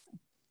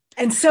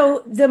 And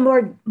so the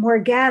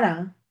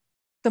Morgana,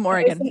 The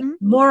Morgan. Mhm.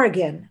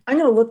 Morgan, I'm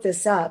going to look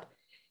this up.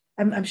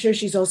 I'm sure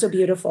she's also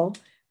beautiful.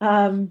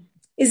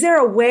 Is there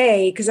a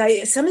way, because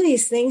some of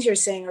these things you're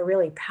saying are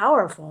really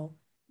powerful.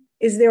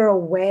 Is there a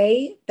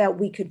way that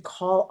we could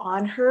call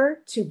on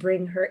her to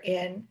bring her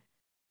in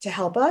to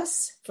help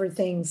us for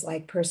things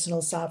like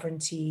personal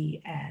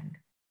sovereignty and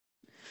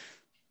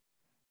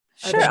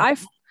Sure. other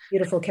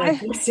beautiful I,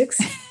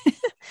 characteristics?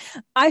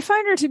 I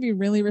find her to be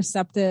really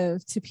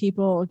receptive to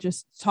people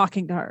just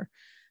talking to her.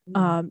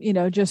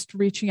 Just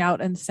reaching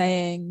out and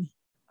saying,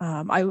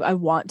 I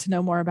want to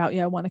know more about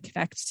you. I want to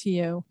connect to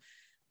you.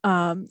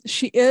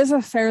 She is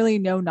a fairly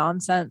no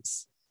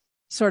nonsense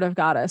sort of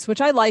goddess, which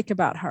I like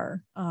about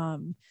her.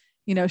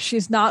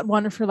 She's not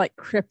one for like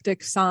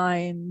cryptic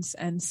signs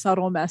and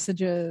subtle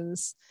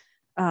messages.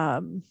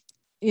 For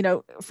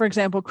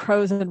example,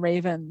 crows and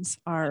ravens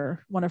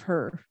are one of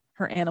her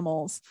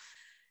animals.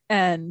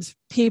 And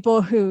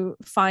people who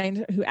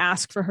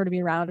ask for her to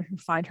be around or who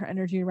find her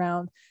energy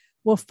around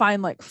will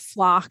find like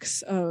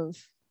flocks of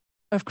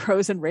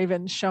crows and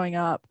ravens showing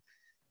up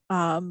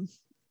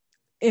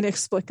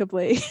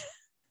inexplicably.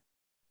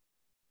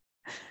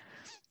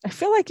 I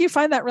feel like you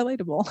find that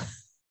relatable.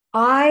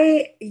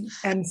 I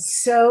am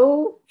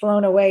so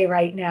blown away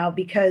right now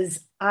because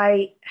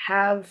I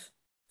have,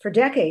 for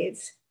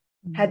decades,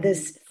 had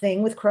this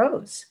thing with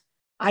crows.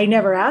 I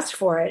never asked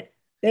for it.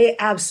 They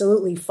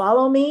absolutely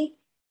follow me.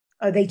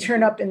 They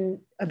turn up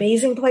in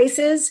amazing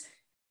places.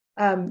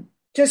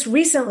 Just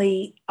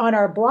recently on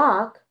our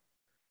block,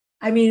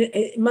 I mean,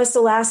 it must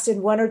have lasted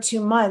 1 or 2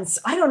 months.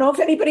 I don't know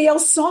if anybody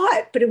else saw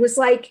it, but it was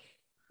like,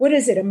 what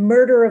is it? A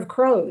murder of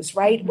crows,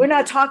 right? Mm-hmm. We're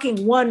not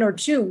talking 1 or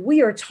 2.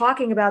 We are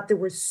talking about there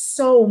were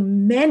so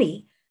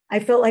many. I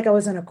felt like I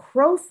was on a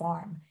crow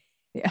farm.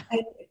 Yeah.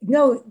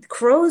 No,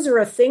 crows are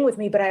a thing with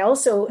me, but I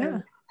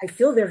also, I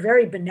feel they're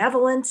very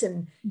benevolent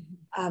and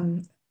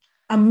I'm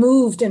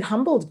moved and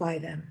humbled by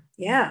them.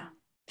 Yeah.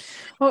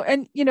 Well,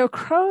 and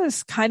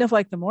crows, kind of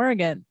like the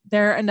Morrigan,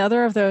 they're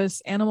another of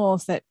those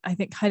animals that I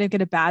think kind of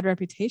get a bad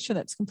reputation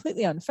that's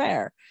completely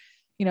unfair.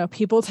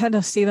 People tend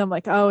to see them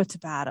like, oh, it's a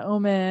bad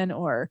omen,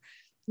 or,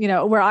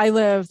 where I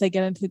live, they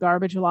get into the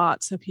garbage a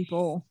lot, so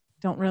people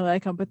don't really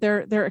like them, but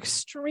they're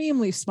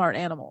extremely smart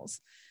animals.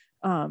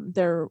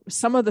 They're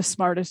some of the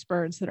smartest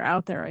birds that are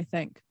out there, I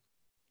think.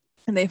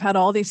 And they've had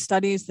all these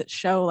studies that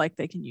show like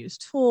they can use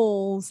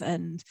tools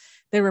and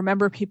they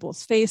remember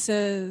people's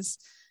faces.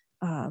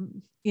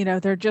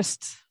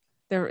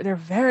 They're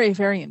very,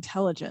 very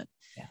intelligent.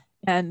 Yeah.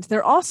 And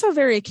they're also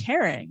very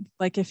caring.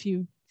 Like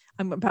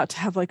I'm about to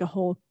have like a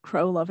whole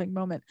crow loving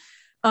moment.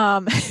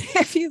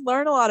 If you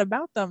learn a lot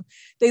about them,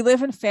 they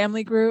live in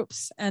family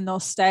groups and they'll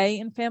stay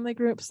in family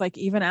groups. Like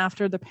even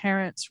after the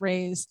parents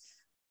raise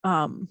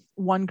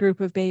one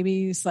group of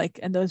babies,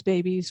 and those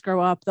babies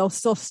grow up, they'll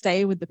still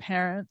stay with the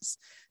parents.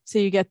 So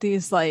you get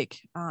these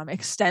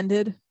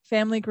extended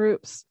family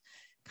groups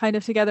kind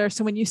of together.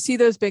 So when you see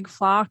those big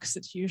flocks,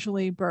 it's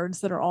usually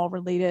birds that are all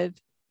related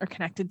or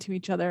connected to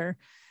each other.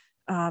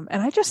 And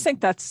I just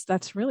think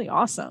that's really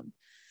awesome.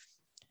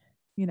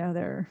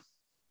 They're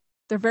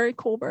very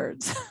cool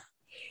birds.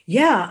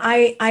 Yeah,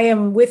 I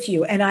am with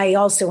you. And I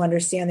also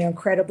understand they're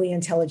incredibly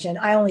intelligent.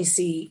 I only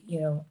see,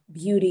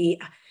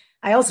 beauty.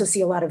 I also see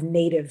a lot of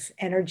native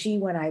energy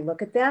when I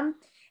look at them.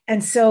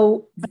 And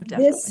so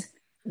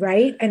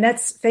right. And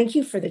thank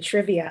you for the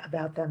trivia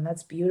about them.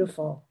 That's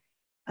beautiful.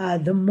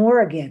 The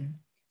Morrigan.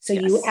 So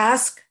yes. You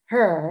ask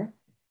her,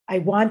 I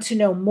want to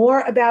know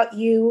more about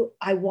you.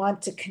 I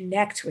want to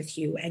connect with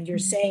you. And you're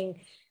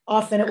saying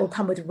often it will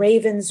come with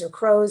ravens or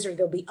crows, or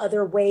there'll be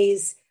other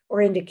ways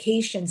or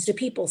indications. Do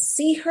people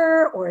see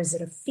her, or is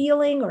it a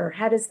feeling, or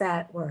how does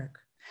that work?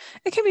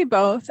 It can be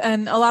both.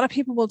 And a lot of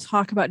people will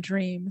talk about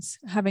dreams,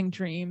 having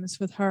dreams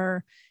with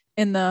her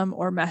in them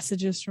or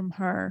messages from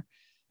her.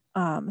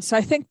 So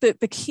I think that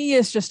the key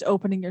is just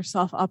opening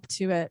yourself up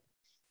to it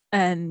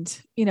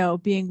and,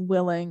 being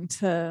willing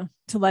to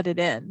let it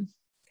in,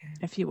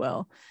 if you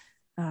will.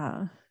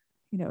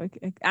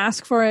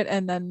 Ask for it.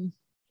 And then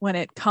when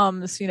it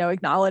comes,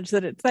 acknowledge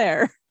that it's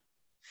there.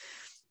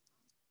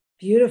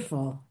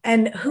 Beautiful.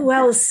 And who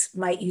else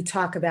might you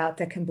talk about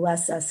that can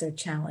bless us or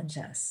challenge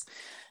us?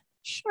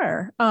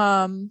 Sure.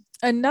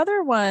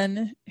 Another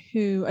one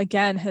who,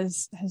 again,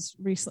 has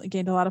recently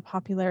gained a lot of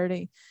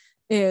popularity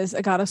is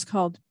a goddess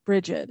called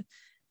Bridget.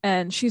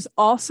 And she's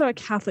also a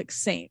Catholic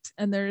saint.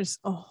 And there's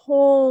a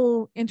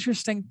whole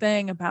interesting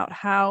thing about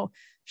how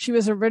she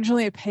was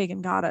originally a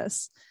pagan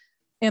goddess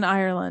in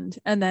Ireland.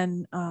 And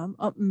then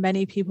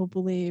many people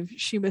believe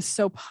she was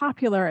so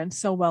popular and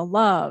so well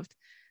loved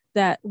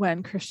that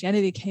when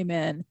Christianity came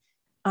in,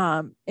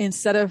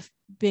 instead of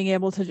being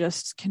able to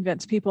just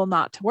convince people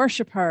not to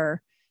worship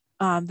her,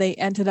 they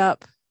ended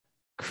up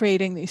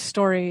creating these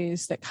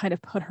stories that kind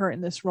of put her in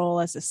this role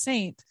as a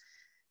saint,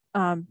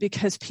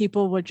 because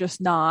people were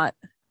just not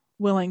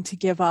willing to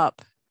give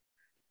up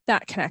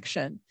that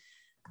connection.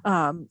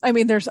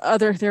 There's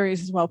other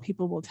theories as well.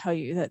 People will tell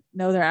you that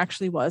no, there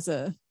actually was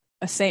a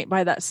saint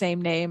by that same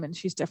name and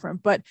she's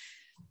different. But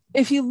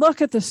if you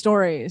look at the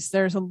stories,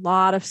 there's a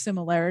lot of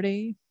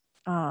similarity.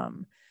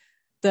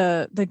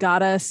 The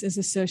goddess is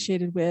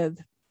associated with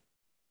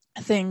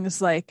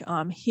things like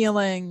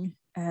healing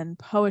and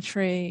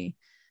poetry,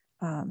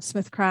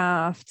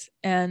 smithcraft,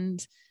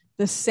 and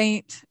the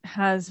saint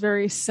has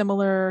very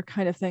similar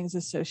kind of things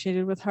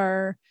associated with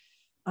her.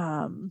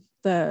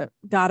 The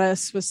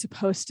goddess was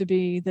supposed to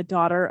be the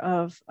daughter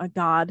of a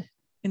god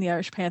in the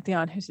Irish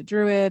pantheon who's a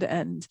druid,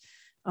 and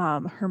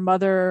her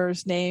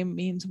mother's name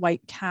means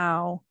white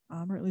cow,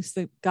 or at least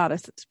the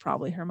goddess, that's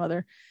probably her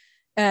mother.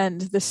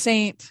 And the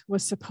saint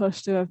was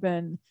supposed to have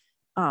been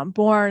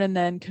born and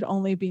then could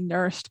only be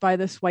nursed by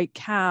this white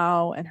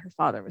cow, and her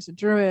father was a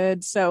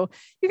druid. So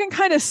you can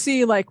kind of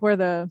see like where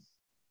the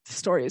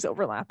stories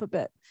overlap a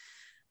bit.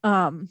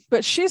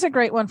 But she's a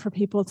great one for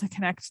people to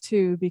connect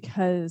to,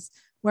 because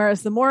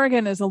whereas the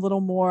Morgan is a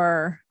little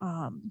more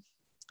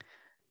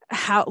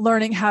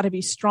learning how to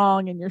be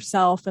strong in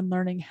yourself and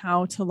learning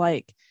how to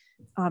like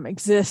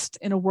exist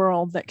in a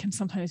world that can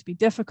sometimes be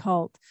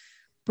difficult,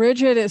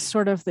 Bridget is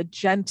sort of the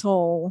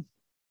gentle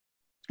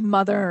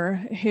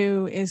mother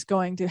who is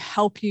going to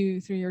help you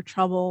through your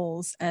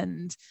troubles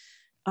and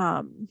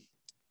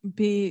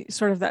be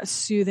sort of that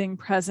soothing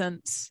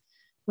presence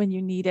when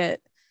you need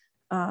it.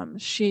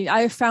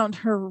 I have found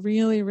her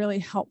really, really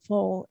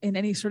helpful in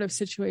any sort of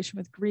situation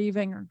with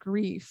grieving or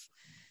grief.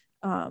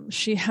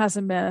 She has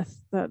a myth,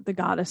 the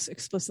goddess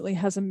explicitly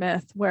has a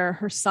myth where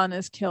her son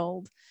is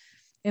killed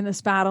in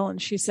this battle,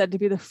 and she's said to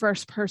be the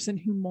first person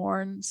who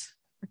mourns,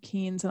 or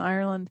keens in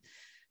Ireland,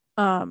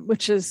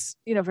 which is,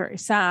 very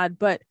sad.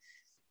 But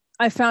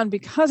I found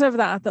because of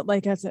that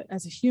like as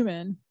a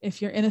human,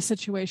 if you're in a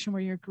situation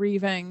where you're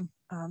grieving,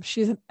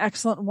 she's an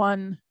excellent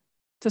one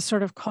to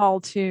sort of call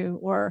to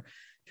or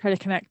try to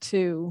connect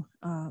to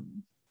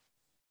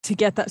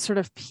get that sort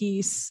of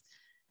peace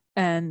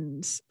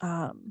and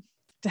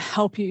to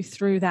help you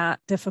through that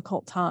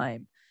difficult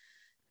time.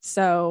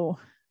 So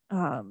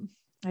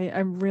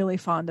I'm really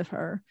fond of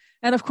her.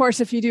 And of course,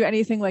 if you do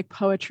anything like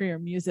poetry or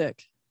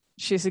music,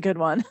 she's a good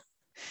one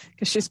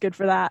because she's good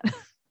for that.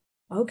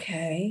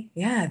 Okay.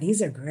 Yeah,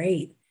 these are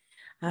great.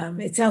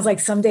 It sounds like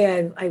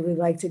someday I would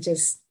like to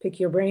just pick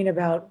your brain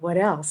about what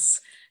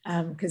else,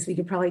 because we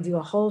could probably do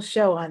a whole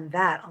show on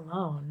that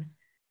alone.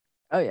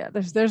 Oh yeah,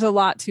 there's a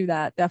lot to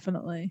that,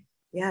 definitely.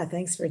 Yeah,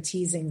 thanks for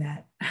teasing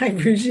that. I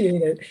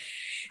appreciate it.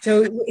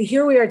 So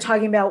here we are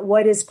talking about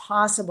what is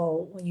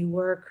possible when you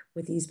work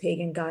with these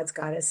pagan gods,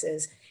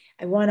 goddesses.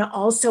 I want to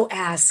also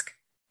ask,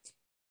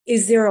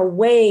 is there a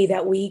way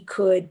that we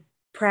could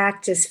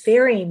practice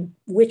fairy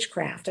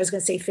witchcraft? I was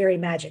going to say fairy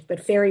magic,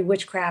 but fairy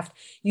witchcraft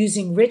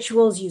using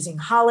rituals, using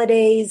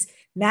holidays,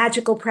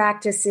 magical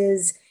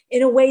practices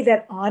in a way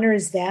that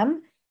honors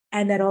them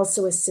and that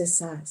also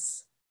assists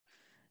us?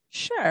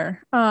 Sure.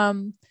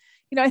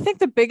 I think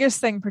the biggest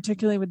thing,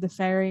 particularly with the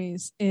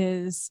fairies,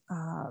 is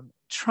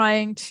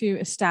trying to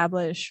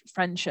establish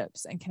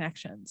friendships and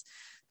connections.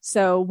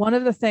 So one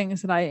of the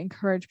things that I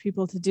encourage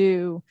people to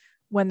do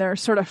when they're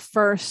sort of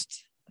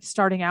first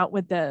starting out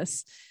with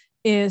this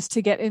is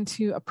to get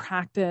into a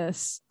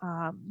practice,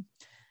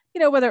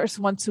 whether it's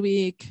once a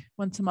week,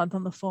 once a month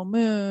on the full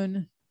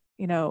moon,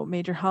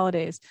 major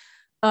holidays,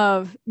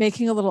 of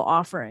making a little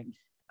offering.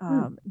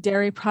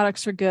 Dairy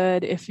products are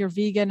good. If you're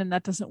vegan and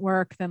that doesn't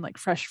work, then like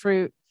fresh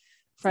fruit,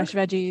 fresh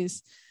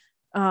veggies,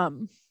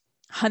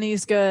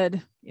 honey's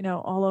good,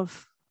 all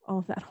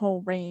of that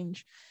whole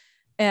range.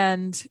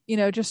 And,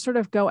 just sort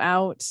of go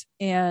out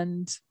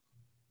and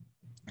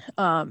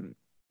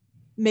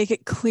make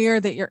it clear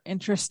that you're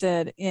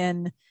interested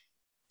in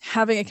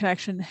having a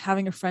connection,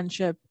 having a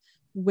friendship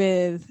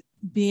with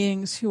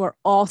beings who are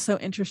also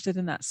interested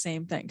in that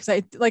same thing.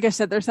 Because like I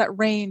said, there's that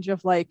range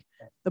of like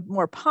the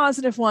more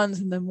positive ones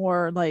and the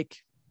more like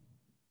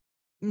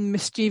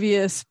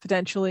mischievous,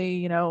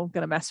 potentially, going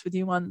to mess with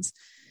you ones.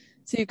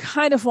 So you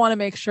kind of want to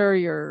make sure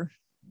you're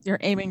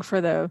aiming for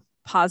the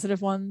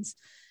positive ones.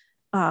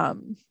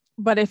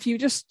 But if you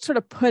just sort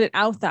of put it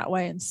out that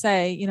way and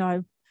say,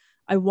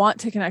 I want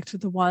to connect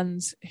with the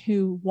ones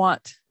who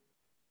want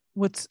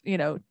what's,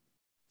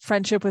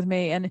 friendship with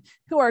me and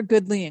who are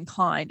goodly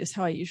inclined, is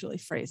how I usually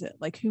phrase it,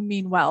 like who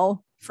mean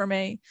well for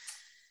me.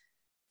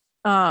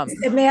 May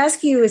I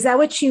ask you, is that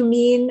what you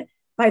mean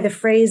by the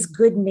phrase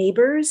good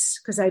neighbors?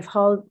 Because I've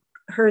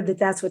heard that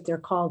that's what they're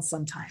called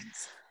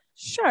sometimes.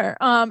 Sure.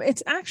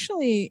 It's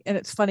actually, and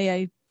it's funny,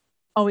 I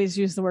always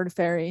use the word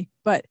fairy,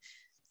 but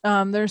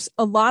there's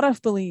a lot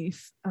of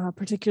belief,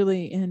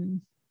 particularly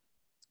in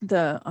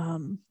the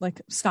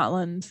like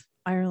Scotland,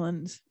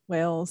 Ireland,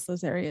 Wales,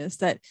 those areas,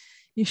 that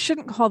you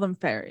shouldn't call them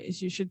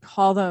fairies. You should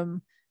call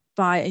them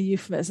by a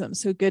euphemism.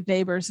 So good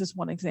neighbors is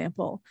one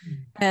example.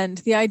 And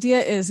the idea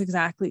is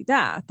exactly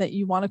that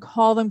you want to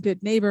call them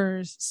good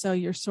neighbors. So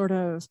you're sort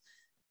of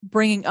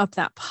bringing up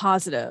that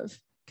positive,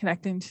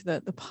 connecting to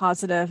the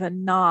positive,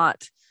 and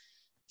not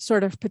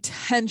sort of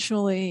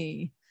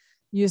potentially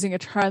using a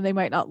term they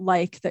might not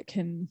like that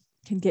can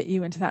get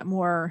you into that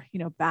more,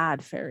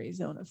 bad fairy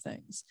zone of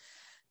things.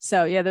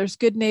 So yeah, there's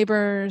good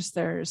neighbors,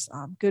 there's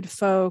good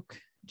folk,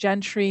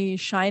 gentry,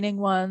 shining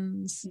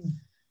ones.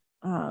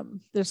 Mm.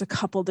 There's a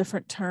couple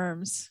different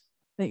terms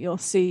that you'll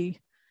see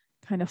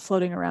kind of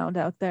floating around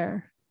out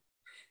there.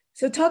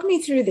 So talk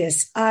me through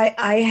this.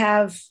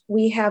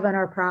 We have on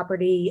our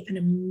property an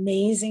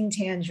amazing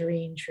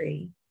tangerine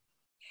tree.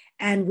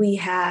 And we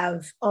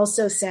have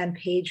also San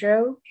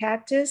Pedro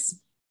cactus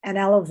and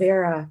aloe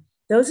vera.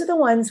 Those are the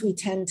ones we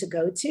tend to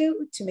go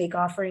to make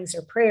offerings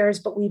or prayers,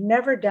 but we've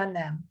never done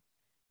them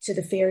to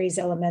the fairies,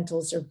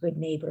 elementals, or good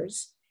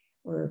neighbors,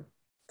 or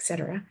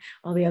etc.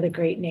 All the other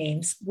great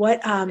names.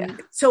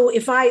 So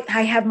if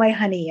I have my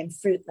honey and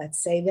fruit,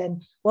 let's say,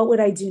 then what would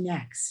I do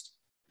next?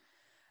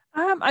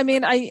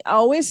 I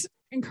always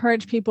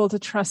encourage people to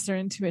trust their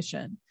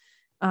intuition.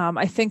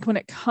 I think when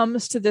it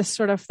comes to this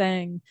sort of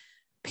thing,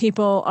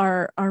 people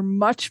are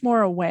much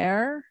more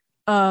aware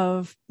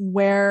of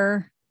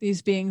where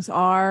these beings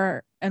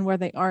are and where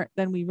they aren't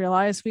than we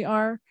realize we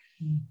are.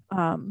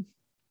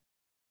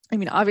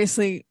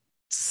 Obviously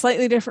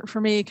slightly different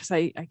for me because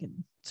I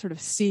can sort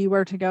of see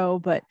where to go,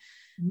 but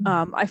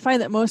I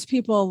find that most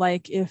people,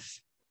 like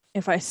if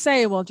I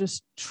say, well,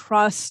 just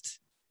trust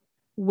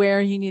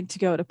where you need to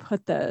go to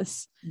put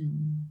this,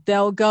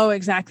 they'll go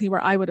exactly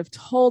where I would have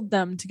told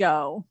them to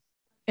go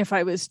if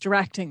I was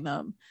directing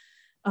them.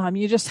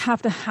 You just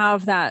have to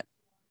have that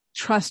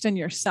trust in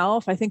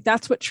yourself. I think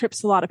that's what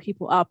trips a lot of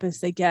people up, is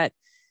they get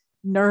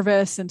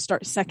nervous and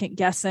start second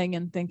guessing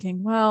and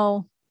thinking,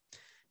 well,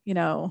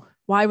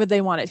 why would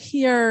they want it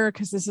here?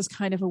 Because this is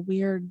kind of a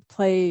weird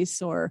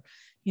place, or,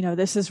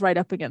 this is right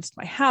up against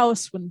my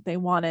house. Wouldn't they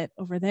want it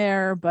over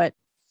there? But,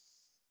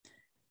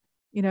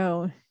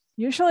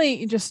 usually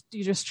you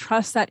just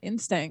trust that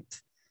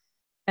instinct.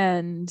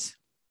 And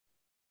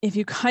if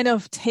you kind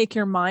of take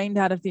your mind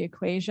out of the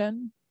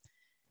equation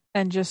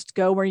and just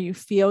go where you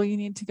feel you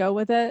need to go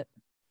with it,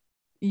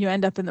 you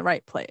end up in the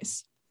right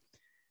place.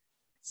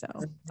 So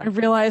I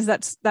realize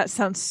that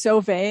sounds so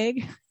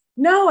vague.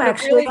 No,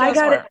 actually, I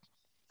got it.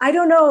 I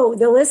don't know.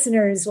 The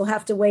listeners will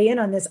have to weigh in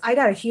on this. I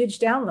got a huge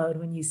download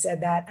when you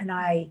said that, and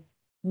I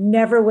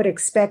never would have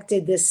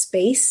expected this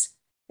space.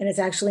 And it's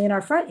actually in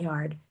our front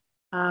yard.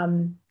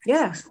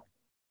 Yeah.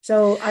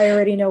 So I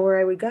already know where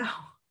I would go.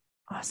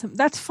 Awesome.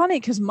 That's funny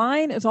because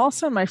mine is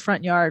also in my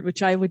front yard,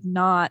 which I would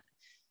not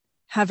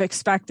have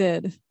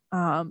expected.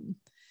 I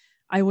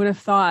would have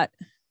thought,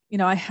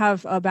 I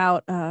have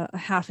about a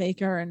half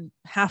acre and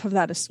half of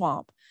that is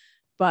swamp,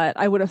 but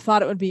I would have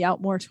thought it would be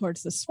out more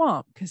towards the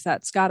swamp because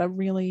that's got a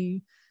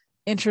really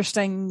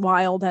interesting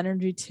wild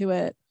energy to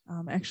it.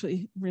 I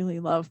actually really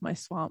love my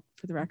swamp,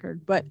 for the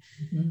record, but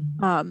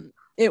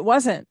it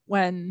wasn't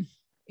when,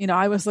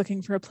 I was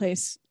looking for a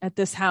place at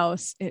this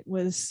house. It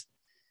was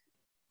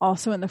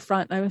also in the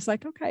front. I was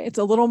like, okay, it's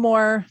a little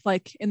more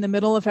like in the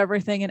middle of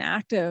everything and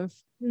active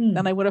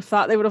than I would have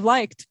thought they would have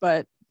liked,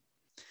 but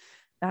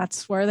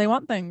that's where they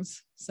want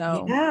things.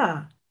 So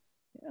yeah.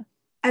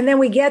 And then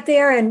we get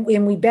there and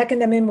we beckon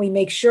them in. We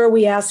make sure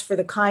we ask for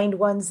the kind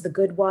ones, the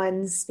good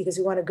ones, because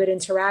we want a good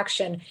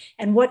interaction.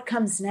 And what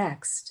comes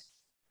next?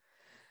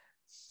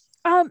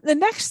 The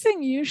next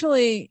thing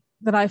usually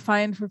that I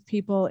find for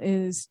people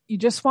is you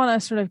just want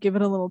to sort of give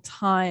it a little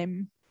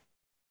time.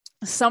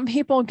 Some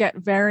people get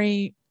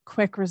very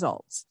quick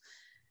results.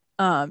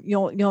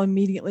 You'll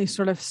immediately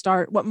sort of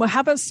start. What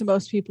happens to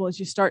most people is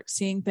you start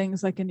seeing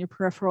things like in your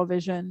peripheral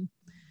vision,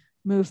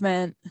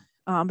 movement.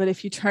 But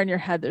if you turn your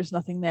head, there's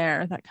nothing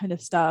there, that kind of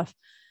stuff.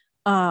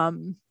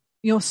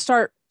 You'll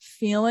start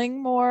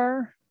feeling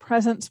more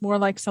presence, more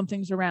like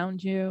something's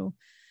around you.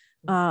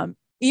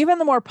 Even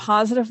the more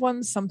positive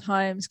ones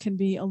sometimes can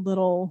be a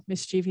little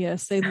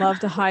mischievous. They love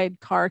to hide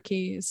car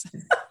keys.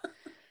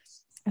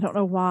 I don't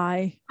know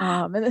why.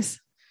 And this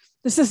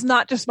is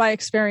not just my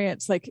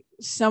experience. Like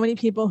so many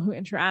people who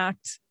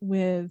interact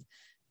with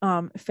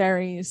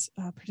fairies,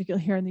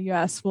 particularly here in the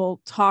US,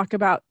 will talk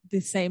about the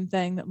same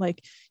thing, that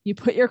like you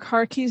put your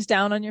car keys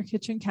down on your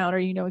kitchen counter,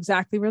 you know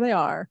exactly where they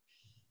are,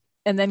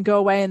 and then go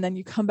away, and then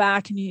you come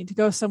back and you need to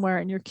go somewhere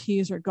and your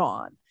keys are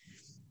gone,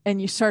 and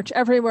you search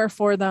everywhere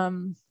for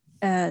them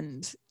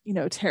and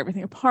tear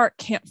everything apart,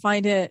 can't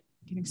find it,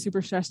 getting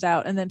super stressed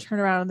out, and then turn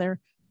around and they're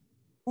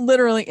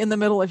literally in the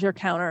middle of your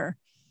counter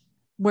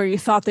where you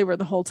thought they were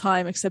the whole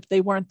time, except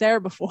they weren't there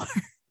before.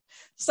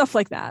 Stuff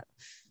like that.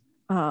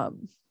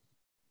 And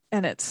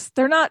that's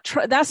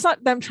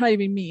not them trying to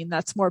be mean.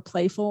 That's more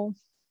playful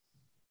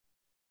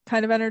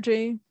kind of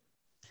energy.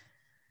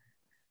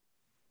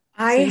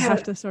 I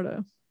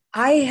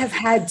have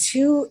had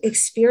two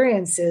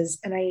experiences,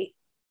 and I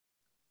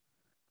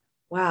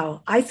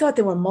thought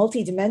they were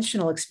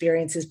multidimensional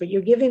experiences, but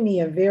you're giving me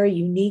a very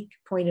unique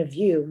point of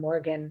view,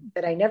 Morgan,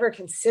 that I never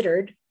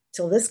considered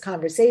till this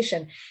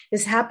conversation.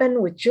 This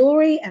happened with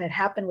jewelry and it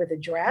happened with a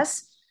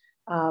dress.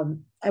 I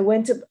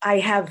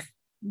have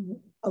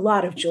a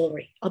lot of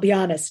jewelry, I'll be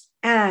honest.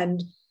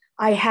 And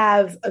I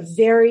have a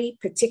very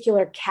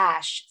particular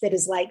cache that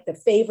is like the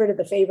favorite of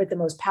the favorite, the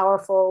most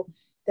powerful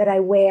that I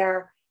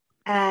wear.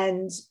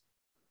 And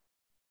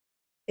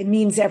it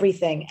means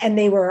everything. And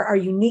they are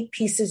unique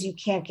pieces you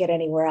can't get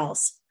anywhere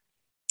else.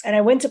 And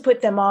I went to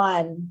put them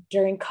on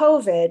during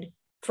COVID,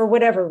 for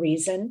whatever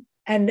reason.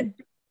 And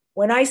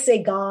when I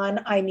say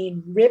gone, I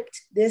mean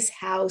ripped this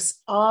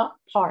house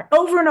apart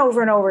over and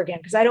over and over again,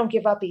 because I don't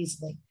give up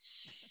easily.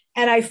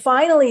 And I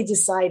finally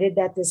decided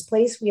that this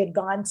place we had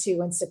gone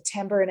to in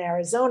September in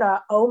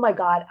Arizona, oh my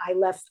God, I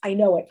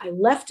know it. I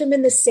left him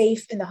in the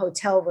safe in the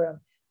hotel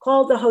room,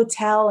 called the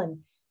hotel, and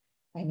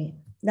I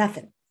mean,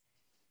 nothing.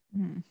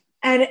 Mm.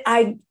 And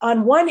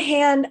on one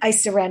hand, I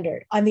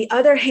surrendered. On the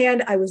other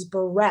hand, I was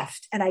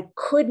bereft, and I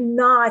could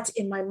not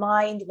in my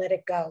mind let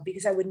it go,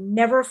 because I would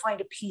never find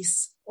a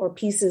piece or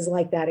pieces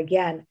like that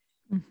again.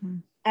 Mm-hmm.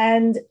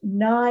 And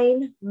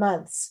 9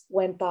 months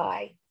went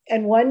by.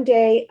 And one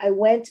day I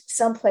went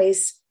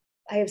someplace.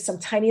 I have some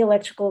tiny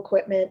electrical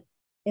equipment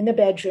in the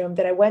bedroom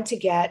that I went to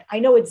get. I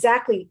know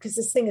exactly, because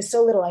this thing is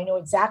so little, I know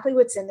exactly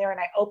what's in there. And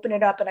I open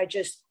it up and I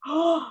just,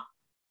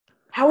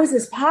 how is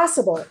this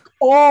possible?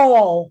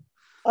 All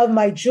of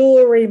my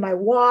jewelry, my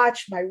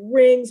watch, my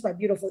rings, my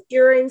beautiful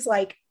earrings,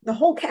 like the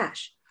whole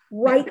cash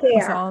right there.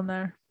 It's all in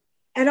there.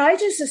 And I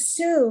just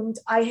assumed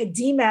I had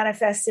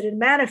demanifested and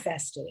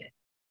manifested it.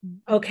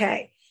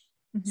 Okay.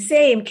 Mm-hmm.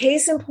 Same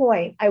case in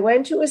point. I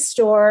went to a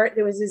store.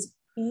 There was this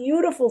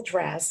beautiful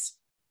dress.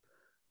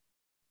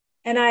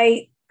 And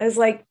I was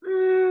like,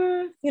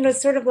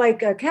 sort of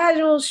like a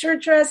casual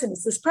shirt dress. And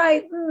it's this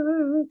price.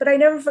 But I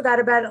never forgot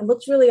about it. It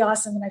looked really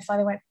awesome. And I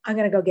finally went, I'm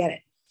going to go get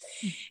it.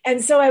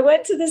 And so I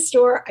went to the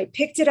store, I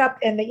picked it up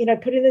and,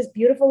 put it in this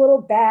beautiful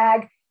little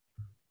bag.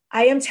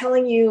 I am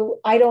telling you,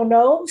 I don't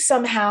know,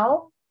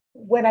 somehow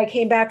when I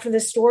came back from the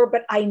store,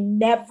 but I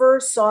never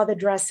saw the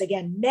dress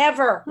again.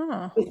 Never.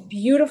 This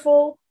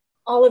beautiful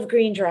olive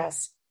green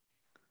dress.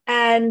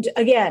 And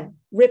again,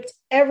 ripped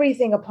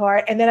everything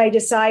apart. And then I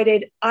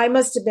decided I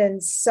must have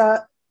been so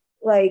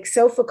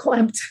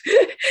verklempt.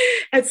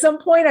 At some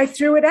point I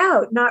threw it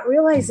out, not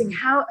realizing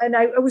how, and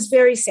I was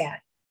very sad.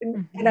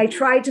 And I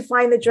tried to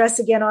find the dress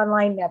again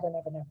online. Never.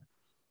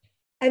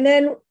 And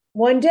then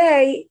one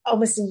day,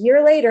 almost a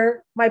year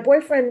later, my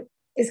boyfriend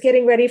is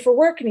getting ready for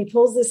work and he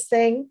pulls this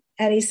thing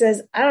and he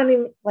says, I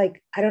don't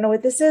know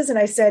what this is. And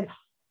I said,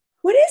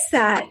 what is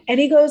that?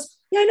 And he goes,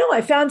 yeah, I know. I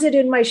found it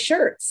in my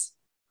shirts.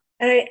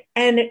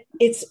 And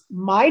it's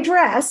my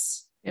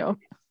dress. Yep.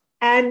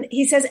 And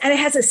he says, and it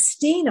has a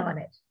stain on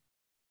it.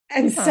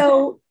 And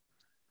so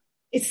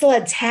it still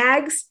had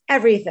tags,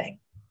 everything.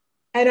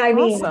 And I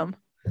mean, awesome.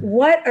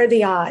 What are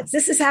the odds?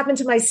 This has happened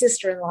to my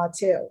sister-in-law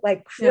too.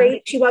 Like great. Yeah.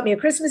 She bought me a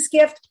Christmas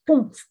gift.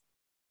 Boom.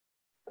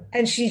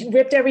 And she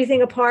ripped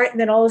everything apart. And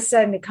then all of a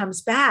sudden it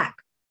comes back.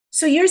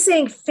 So you're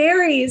saying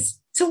fairies.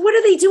 So what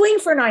are they doing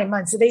for 9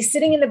 months? Are they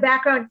sitting in the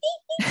background?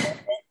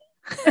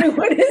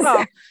 What is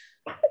that?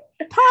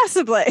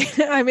 Possibly.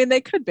 I mean, they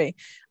could be.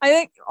 I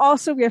think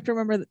also we have to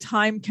remember that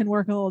time can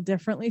work a little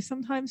differently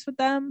sometimes with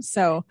them.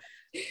 So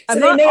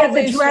they may have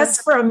the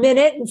dress for a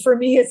minute and for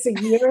me it's a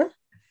year.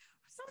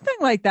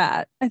 Something like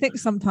that. I think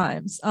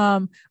sometimes.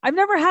 I've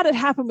never had it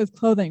happen with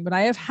clothing, but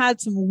I have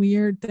had some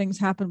weird things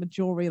happen with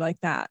jewelry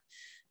like that.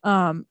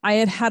 I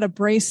had a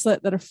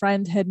bracelet that a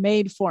friend had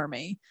made for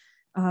me.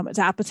 It's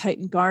apatite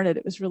and garnet.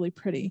 It was really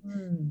pretty.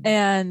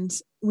 And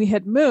we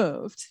had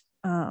moved.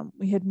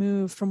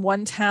 From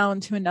one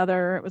town to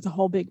another. It was a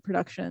whole big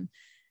production.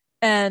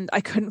 And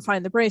I couldn't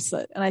find the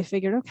bracelet. And I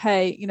figured,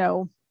 okay,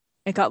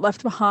 it got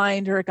left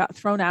behind or it got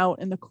thrown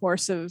out in the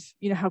course of,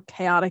 how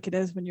chaotic it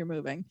is when you're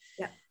moving.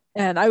 Yeah.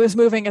 And I was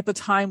moving at the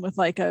time with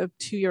like a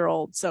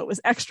 2-year-old. So it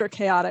was extra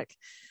chaotic.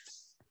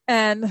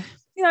 And,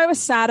 I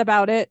was sad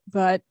about it,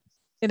 but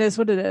it is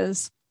what it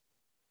is.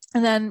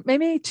 And then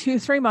maybe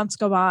 2-3 months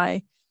go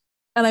by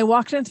and I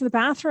walked into the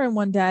bathroom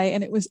one day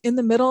and it was in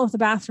the middle of the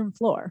bathroom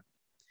floor.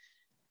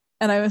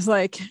 And I was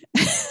like,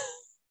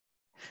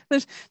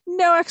 there's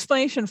no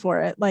explanation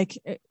for it.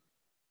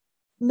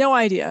 No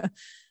idea.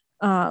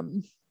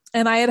 And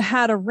I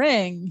had a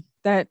ring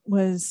that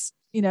was,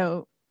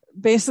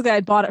 basically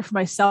I'd bought it for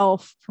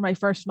myself for my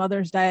first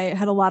Mother's Day. It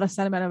had a lot of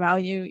sentimental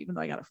value, even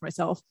though I got it for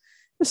myself.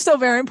 It was still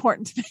very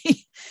important to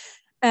me.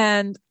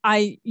 And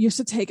I used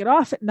to take it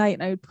off at night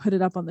and I would put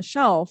it up on the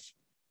shelf.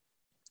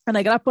 And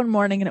I got up one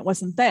morning and it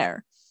wasn't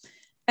there.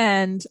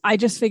 And I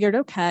just figured,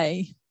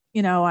 okay,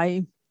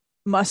 I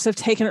must have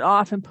taken it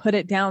off and put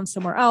it down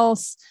somewhere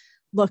else,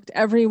 looked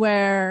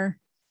everywhere,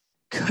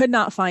 could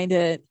not find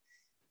it,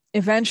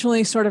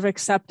 eventually sort of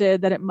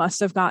accepted that it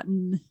must have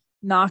gotten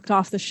knocked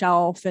off the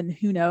shelf and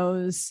who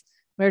knows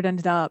where it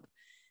ended up.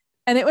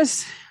 And it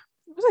was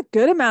a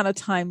good amount of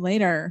time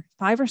later,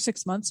 5 or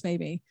 6 months,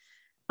 maybe.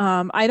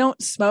 I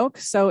don't smoke.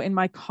 So in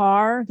my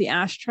car, the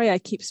ashtray, I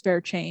keep spare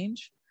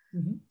change.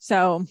 Mm-hmm.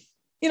 So,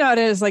 it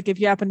is like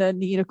if you happen to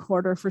need a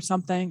quarter for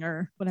something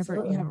or whatever,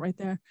 you have it right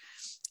there.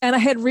 And I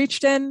had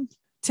reached in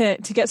to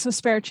get some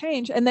spare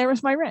change and there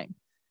was my ring.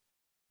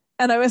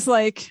 And I was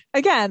like,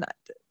 again,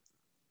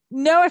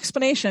 no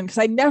explanation because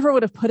I never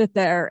would have put it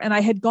there. And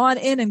I had gone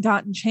in and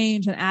gotten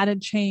change and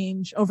added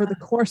change over the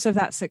course of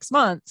that 6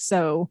 months.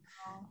 So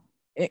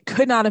it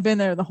could not have been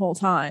there the whole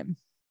time.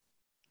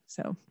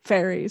 So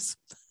fairies.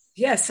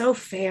 Yeah, so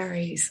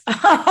fairies.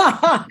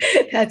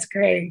 That's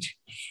great.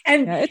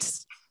 And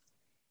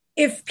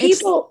if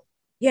people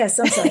Yes,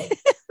 I'm sorry.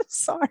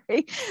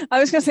 Sorry. I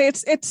was going to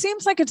say it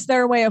seems like it's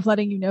their way of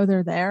letting you know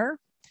they're there.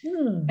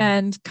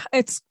 And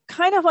it's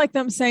kind of like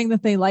them saying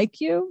that they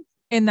like you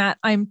in that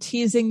I'm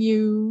teasing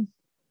you,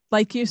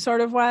 like you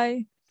sort of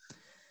way.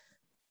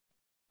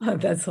 Oh,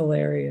 that's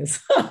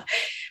hilarious.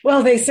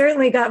 Well, they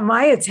certainly got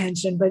my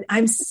attention, but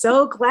I'm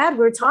so glad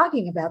we're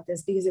talking about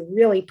this because it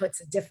really puts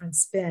a different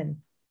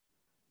spin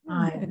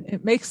on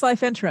it. Makes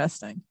life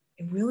interesting.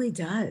 It really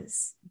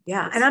does.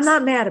 Yeah. And I'm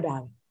not mad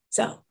about it.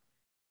 So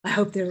I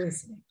hope they're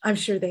listening. I'm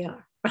sure they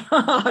are.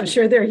 I'm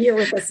sure they're here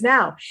with us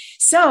now.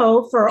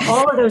 So for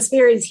all of those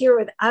fairies here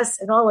with us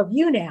and all of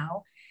you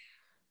now,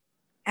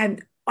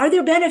 and are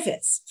there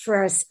benefits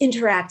for us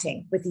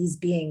interacting with these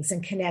beings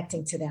and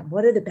connecting to them?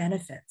 What are the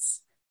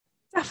benefits?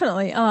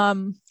 Definitely. I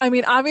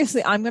mean,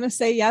 obviously I'm going to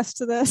say yes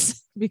to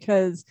this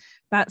because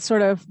that's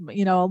sort of,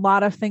 a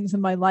lot of things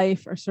in my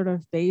life are sort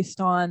of based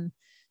on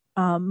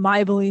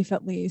my belief,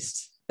 at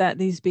least, that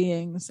these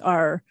beings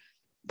are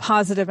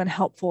positive and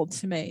helpful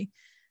to me.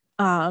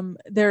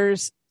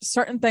 There's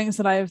certain things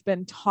that I've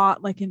been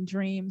taught, like in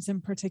dreams in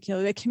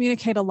particular, they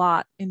communicate a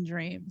lot in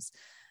dreams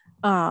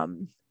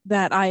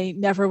that I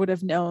never would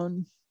have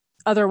known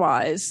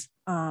otherwise.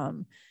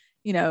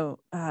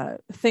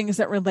 Things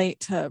that relate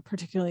to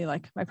particularly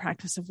like my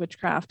practice of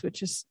witchcraft,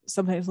 which is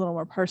sometimes a little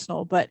more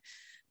personal, but,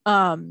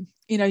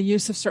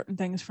 use of certain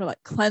things for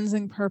like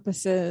cleansing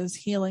purposes,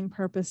 healing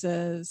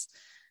purposes,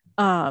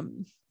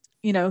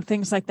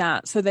 things like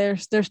that. So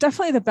there's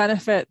definitely the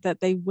benefit that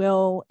they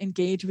will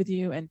engage with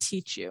you and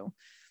teach you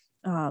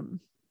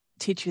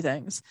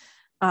things.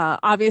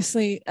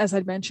 Obviously, as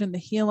I'd mentioned, the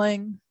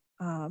healing,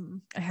 I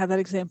had that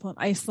example in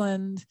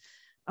Iceland.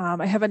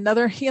 I have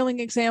another healing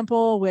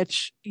example,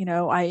 which,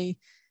 I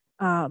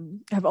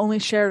have only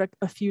shared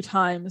a few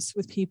times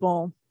with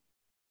people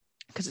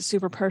because it's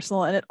super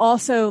personal. And it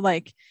also,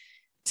 like,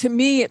 to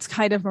me, it's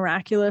kind of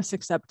miraculous,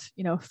 except,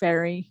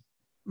 fairy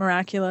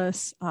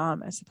miraculous,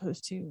 as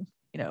opposed to,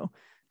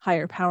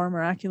 higher power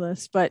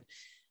miraculous. But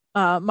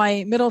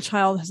my middle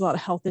child has a lot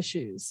of health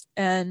issues.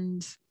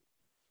 And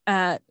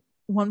at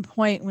one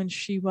point when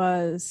she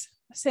was,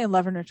 I say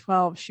 11 or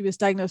 12, she was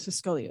diagnosed with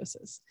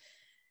scoliosis.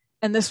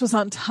 And this was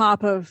on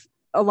top of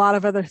a lot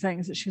of other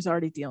things that she was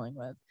already dealing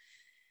with.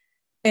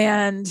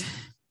 And,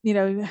 I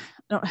don't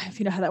know if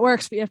you know how that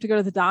works, but you have to go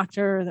to the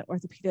doctor, the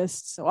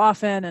orthopedist so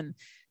often, and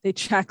they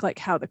check like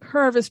how the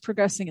curve is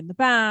progressing in the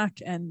back.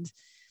 And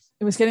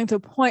it was getting to a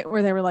point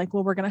where they were like,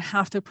 well, we're going to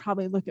have to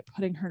probably look at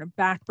putting her in a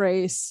back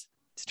brace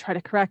to try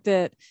to correct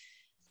it.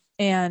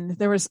 And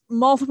there was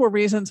multiple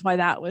reasons why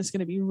that was going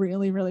to be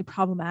really, really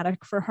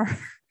problematic for her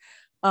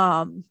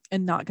and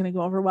not going to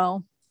go over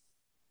well.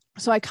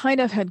 So I kind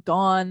of had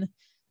gone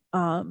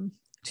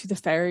to the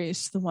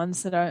fairies, the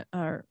ones that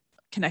are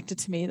connected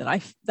to me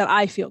that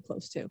I feel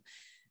close to,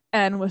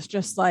 and was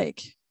just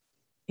like,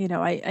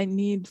 I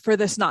need for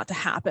this not to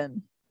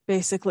happen,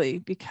 basically,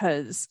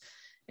 because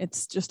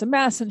it's just a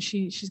mess and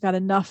she's got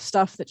enough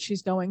stuff that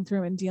she's going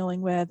through and dealing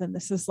with. And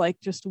this is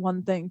like just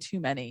one thing too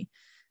many,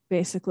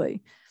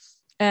 basically.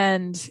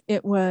 And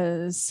it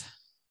was,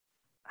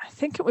 I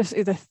think it was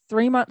either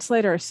 3 months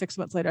later or 6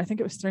 months later. I think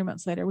it was 3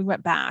 months later. We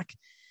went back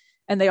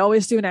and they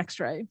always do an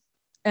x-ray.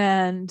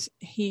 And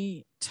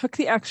he took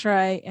the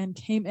x-ray and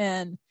came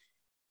in,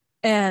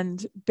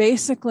 and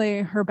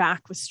basically her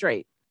back was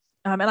straight.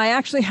 And I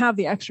actually have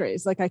the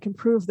x-rays. Like, I can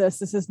prove this.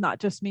 This is not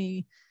just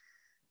me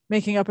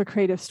making up a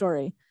creative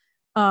story.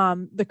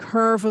 The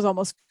curve was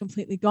almost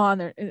completely gone.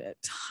 They're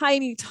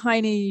tiny,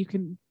 you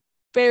can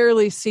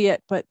barely see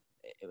it, but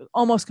it was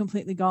almost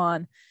completely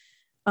gone.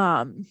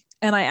 And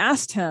I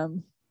asked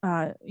him,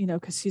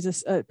 because he's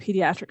a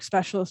pediatric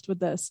specialist with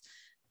this,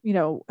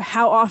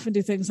 how often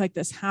do things like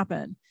this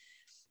happen?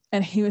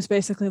 And he was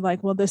basically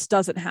like, well, this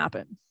doesn't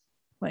happen.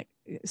 Like,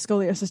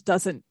 scoliosis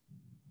doesn't,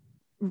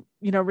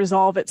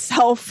 resolve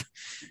itself.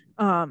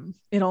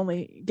 It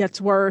only gets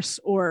worse,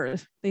 or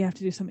they have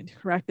to do something to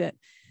correct it.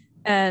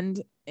 And,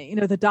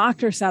 the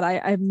doctor said,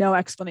 I have no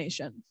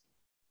explanation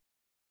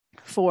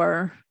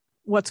for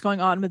what's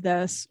going on with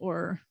this,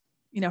 or,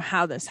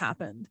 how this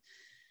happened.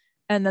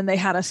 And then they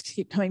had us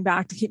keep coming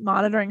back to keep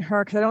monitoring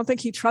her, because I don't think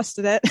he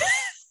trusted it.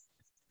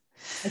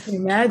 I can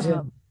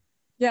imagine.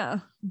 Yeah.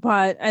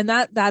 But, and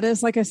that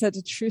is, like I said, it's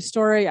a true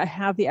story. I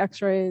have the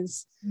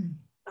x-rays.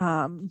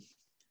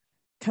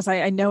 Because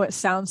I know it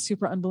sounds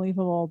super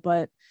unbelievable,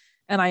 but,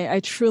 and I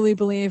truly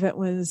believe it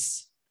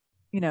was,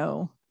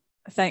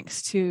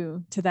 thanks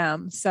to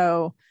them.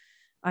 So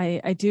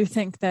I do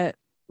think that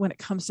when it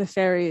comes to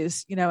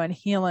fairies, and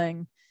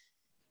healing,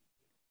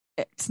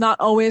 it's not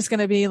always going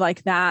to be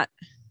like that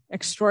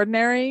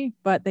extraordinary,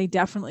 but they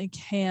definitely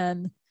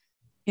can,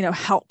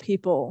 help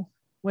people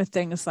with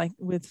things like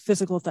with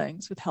physical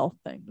things, with health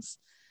things.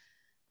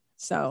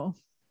 So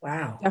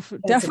wow,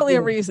 definitely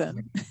a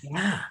reason.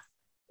 Yeah.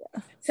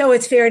 So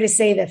it's fair to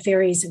say that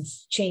fairies have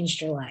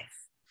changed your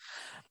life.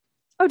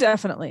 Oh,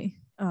 definitely.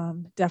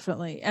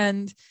 Definitely.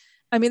 And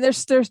I mean,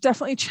 there's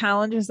definitely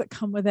challenges that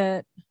come with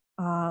it.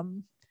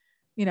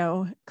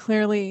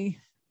 Clearly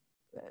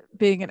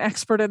being an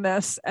expert in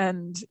this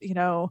and,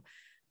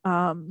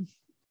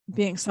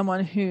 being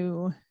someone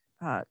who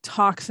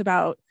talks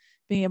about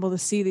being able to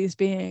see these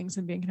beings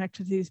and being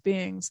connected to these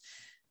beings,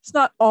 it's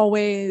not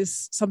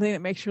always something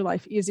that makes your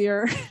life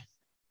easier,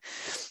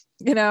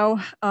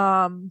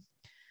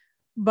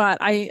 but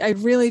I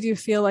really do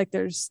feel like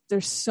there's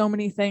so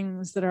many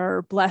things that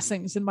are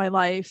blessings in my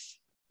life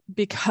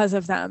because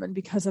of them and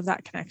because of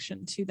that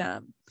connection to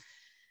them.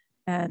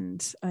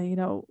 And,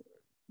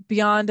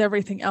 beyond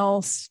everything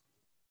else,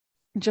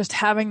 just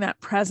having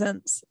that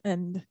presence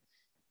and,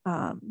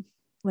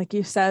 like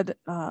you said,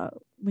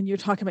 when you were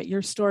talking about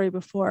your story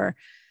before,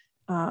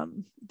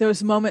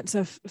 those moments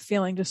of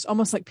feeling just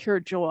almost like pure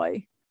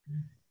joy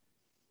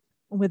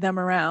with them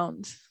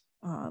around.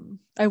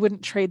 I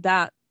wouldn't trade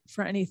that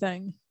for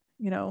anything,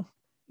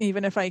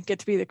 even if I get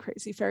to be the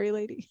crazy fairy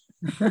lady.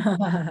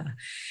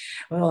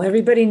 Well,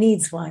 everybody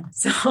needs one.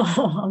 So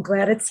I'm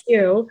glad it's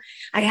you.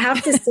 I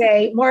have to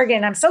say,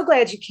 Morgan, I'm so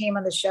glad you came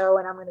on the show,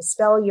 and I'm going to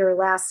spell your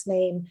last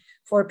name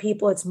for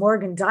people. It's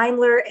Morgan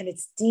Damilier, and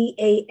it's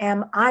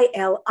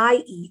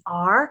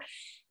Damilier,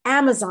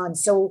 Amazon.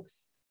 So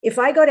if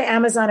we go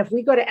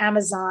to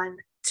Amazon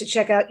to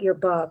check out your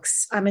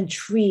books, I'm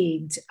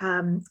intrigued.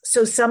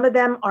 So some of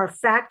them are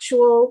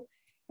factual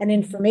and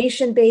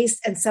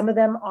information-based, and some of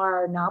them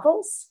are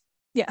novels?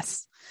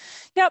 Yes.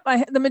 Yep.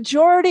 The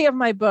majority of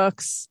my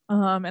books,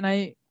 and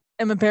I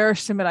am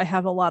embarrassed to admit I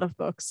have a lot of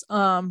books,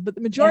 but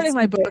the majority of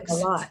my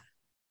books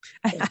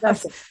I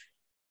have,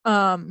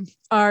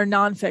 are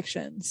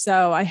nonfiction.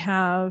 So I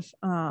have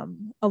a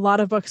lot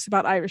of books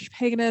about Irish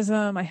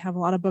paganism. I have a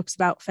lot of books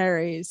about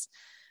fairies.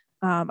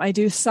 I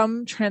do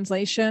some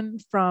translation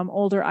from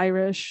older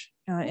Irish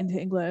into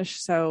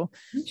English. So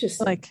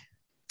like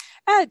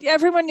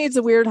everyone needs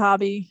a weird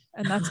hobby,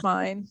 and that's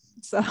mine.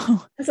 So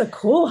that's a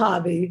cool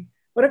hobby.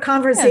 What a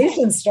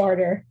conversation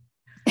starter.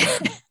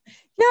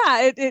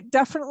 Yeah, it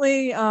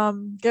definitely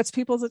gets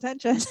people's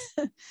attention.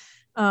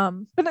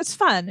 But it's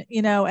fun,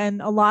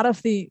 and a lot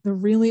of the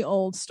really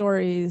old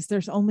stories,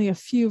 there's only a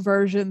few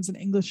versions in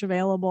English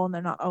available, and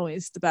they're not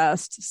always the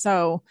best.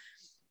 So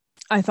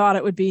I thought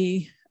it would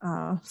be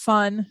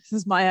fun. This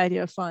is my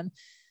idea of fun,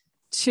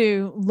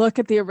 to look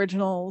at the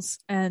originals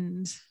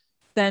and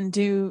then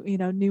do,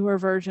 newer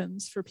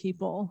versions for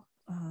people.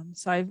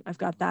 So I've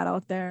got that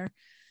out there.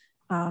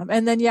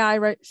 And then, I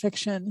write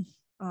fiction.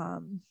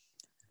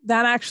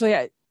 That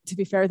actually, to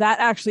be fair, that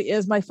actually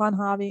is my fun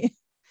hobby.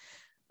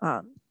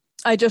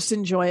 I just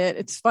enjoy it.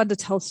 It's fun to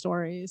tell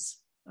stories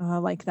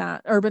like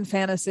that, urban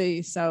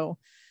fantasy. So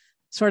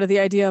sort of the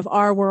idea of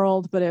our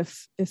world, but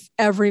if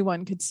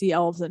everyone could see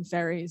elves and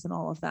fairies and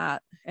all of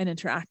that and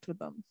interact with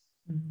them.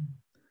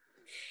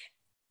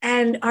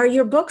 And are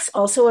your books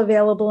also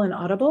available in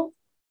Audible?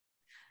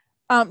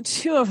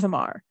 Two of them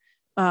are.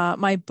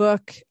 My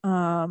book,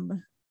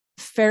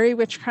 Fairy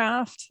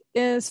Witchcraft,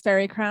 is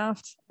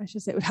Fairycraft. I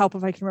should say it would help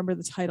if I can remember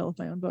the title of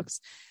my own books.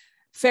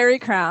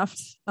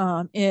 Fairycraft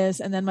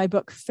is, and then my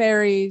book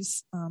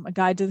Fairies, A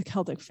Guide to the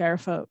Celtic Fair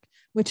Folk,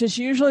 which is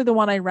usually the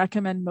one I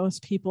recommend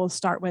most people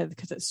start with,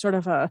 because it's sort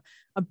of a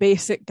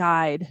basic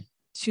guide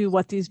to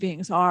what these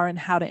beings are and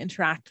how to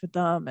interact with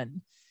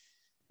them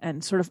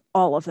and sort of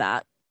all of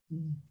that.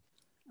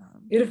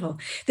 Beautiful.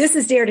 This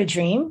is Dare to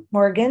Dream,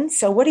 Morgan.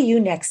 So what are you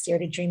next, Dare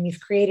to Dream?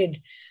 You've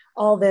created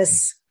all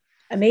this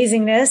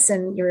amazingness,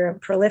 and you're a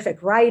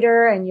prolific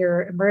writer, and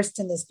you're immersed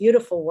in this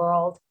beautiful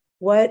world.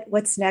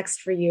 What's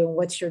next for you?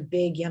 What's your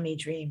big, yummy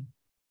dream?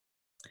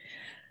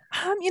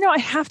 I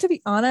have to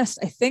be honest.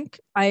 I think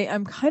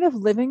I'm kind of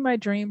living my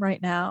dream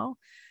right now,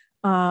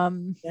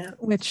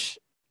 which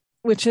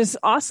is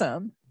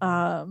awesome.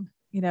 Again,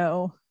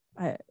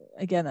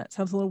 that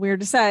sounds a little weird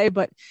to say,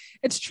 but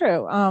it's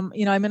true. I'm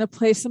in a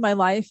place in my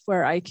life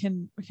where I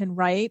can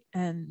write,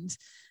 and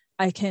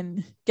I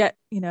can get,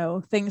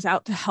 things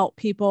out to help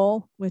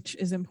people, which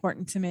is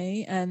important to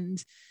me.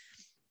 And,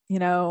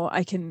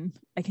 I can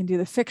do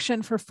the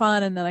fiction for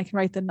fun, and then I can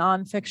write the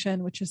nonfiction,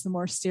 which is the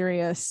more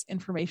serious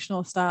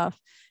informational stuff.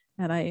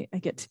 And I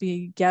get to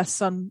be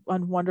guests on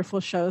wonderful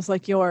shows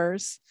like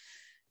yours.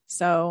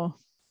 So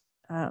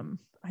I'm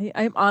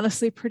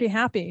honestly pretty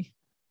happy.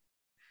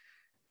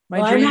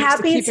 I'm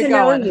happy to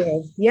know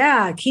you.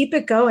 Yeah, keep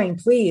it going,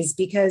 please,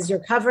 because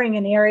you're covering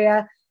an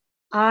area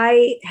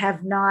I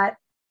have not,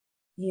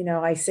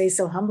 I say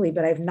so humbly,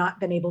 but I've not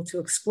been able to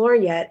explore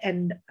yet.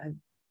 And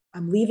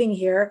I'm leaving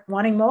here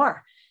wanting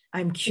more.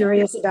 I'm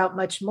curious about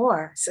much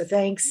more. So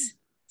thanks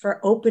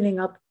for opening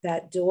up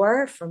that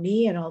door for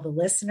me and all the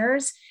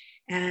listeners.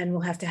 And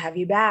we'll have to have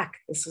you back.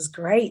 This was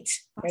great.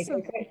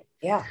 Awesome. Great.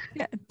 Yeah.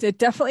 It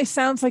definitely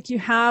sounds like you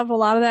have a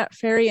lot of that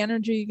fairy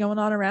energy going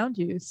on around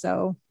you.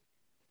 So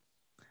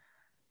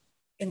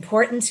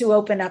important to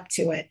open up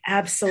to it.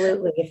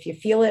 Absolutely. If you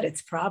feel it,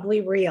 it's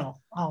probably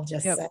real. I'll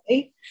just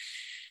say.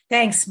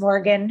 Thanks,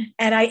 Morgan.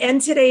 And I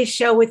end today's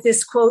show with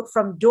this quote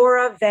from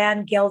Dora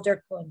van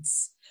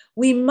Gelderkunst.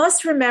 We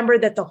must remember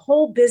that the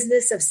whole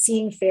business of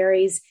seeing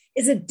fairies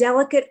is a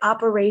delicate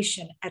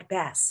operation at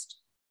best.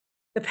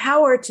 The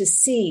power to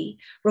see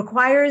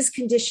requires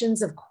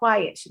conditions of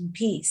quiet and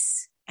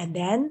peace. And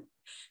then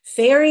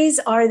fairies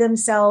are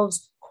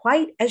themselves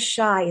quite as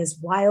shy as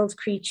wild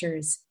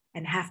creatures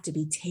and have to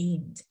be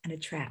tamed and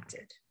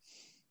attracted.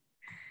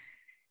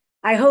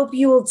 I hope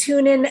you will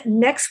tune in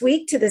next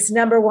week to this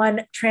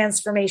 #1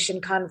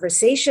 transformation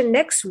conversation.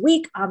 Next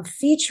week, I'm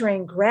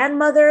featuring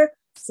grandmother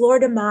Flor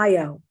de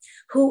Mayo,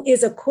 who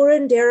is a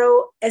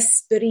curandero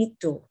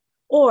espiritu,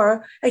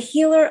 or a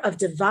healer of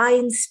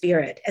divine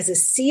spirit. As a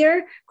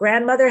seer,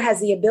 grandmother has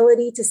the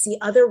ability to see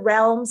other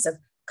realms of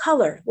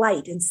color,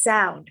 light, and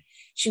sound.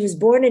 She was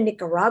born in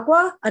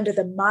Nicaragua under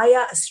the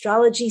Maya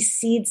astrology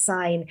seed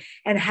sign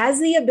and has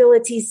the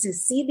ability to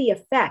see the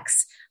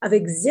effects of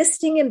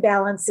existing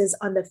imbalances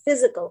on the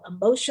physical,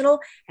 emotional,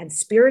 and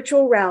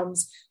spiritual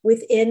realms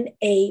within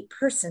a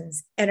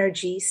person's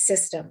energy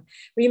system.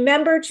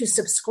 Remember to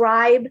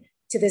subscribe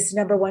to this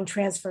 #1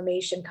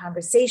 transformation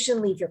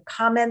conversation. Leave your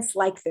comments,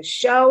 like the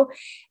show,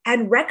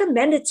 and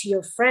recommend it to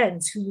your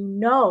friends who you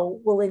know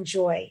will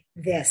enjoy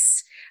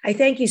this. I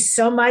thank you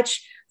so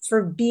much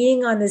for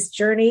being on this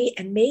journey,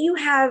 and may you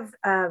have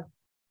a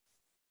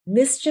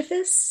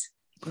mischievous,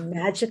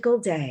 magical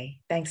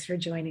day. Thanks for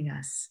joining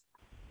us.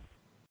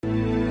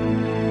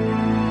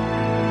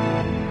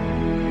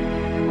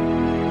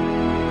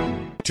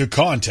 To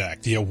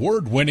contact the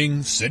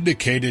award-winning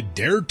syndicated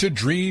Dare to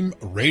Dream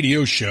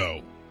radio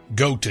show,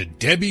 go to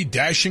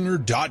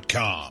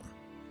DebbiDachinger.com.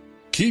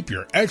 Keep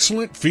your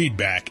excellent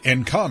feedback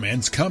and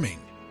comments coming.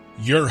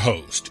 Your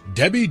host,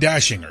 Debbi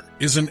Dachinger,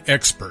 is an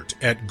expert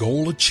at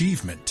goal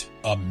achievement,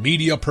 a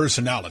media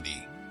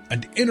personality,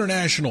 an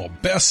international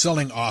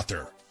best-selling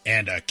author,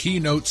 and a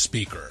keynote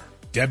speaker.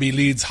 Debbi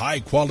leads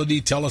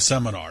high-quality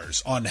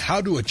teleseminars on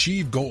how to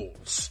achieve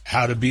goals,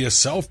 how to be a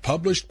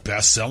self-published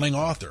best-selling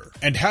author,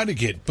 and how to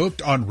get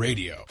booked on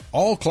radio.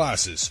 All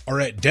classes are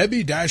at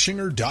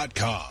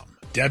DebbiDachinger.com.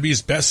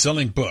 Debbi's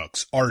best-selling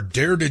books are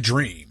Dare to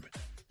Dream,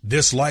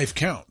 This Life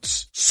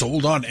Counts,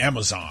 sold on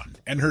Amazon,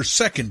 and her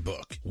second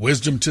book,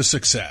 Wisdom to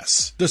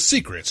Success, The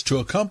Secrets to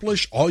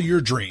Accomplish All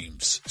Your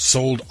Dreams,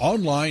 sold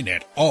online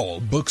at all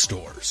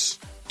bookstores.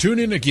 Tune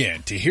in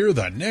again to hear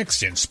the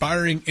next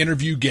inspiring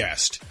interview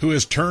guest who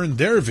has turned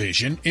their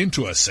vision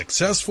into a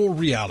successful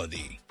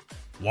reality.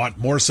 Want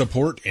more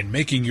support in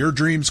making your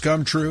dreams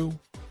come true?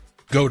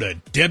 Go to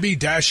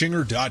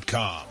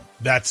DebbiDachinger.com.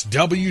 That's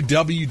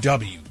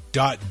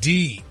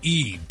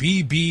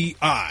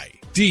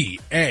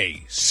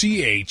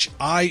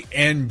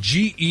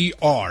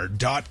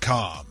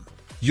www.DebbiDachinger.com.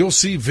 You'll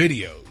see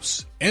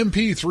videos,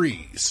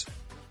 MP3s,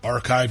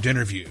 archived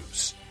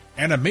interviews,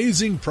 and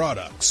amazing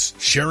products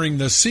sharing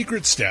the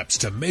secret steps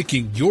to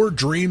making your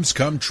dreams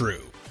come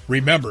true.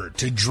 Remember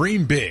to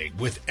dream big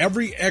with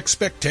every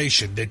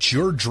expectation that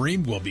your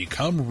dream will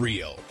become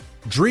real.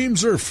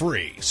 Dreams are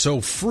free,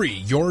 so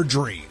free your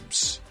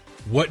dreams.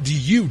 What do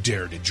you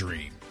dare to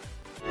dream?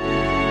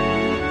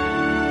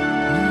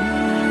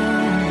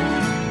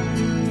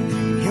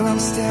 Here I'm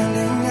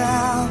standing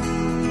now,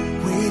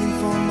 waiting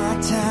for my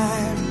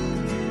time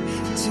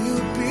to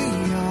be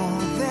all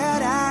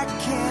that I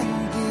can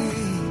be.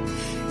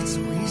 It's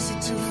so easy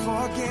to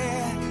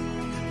forget,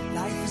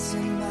 life is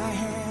in my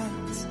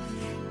hands,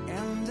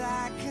 and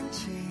I can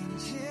change.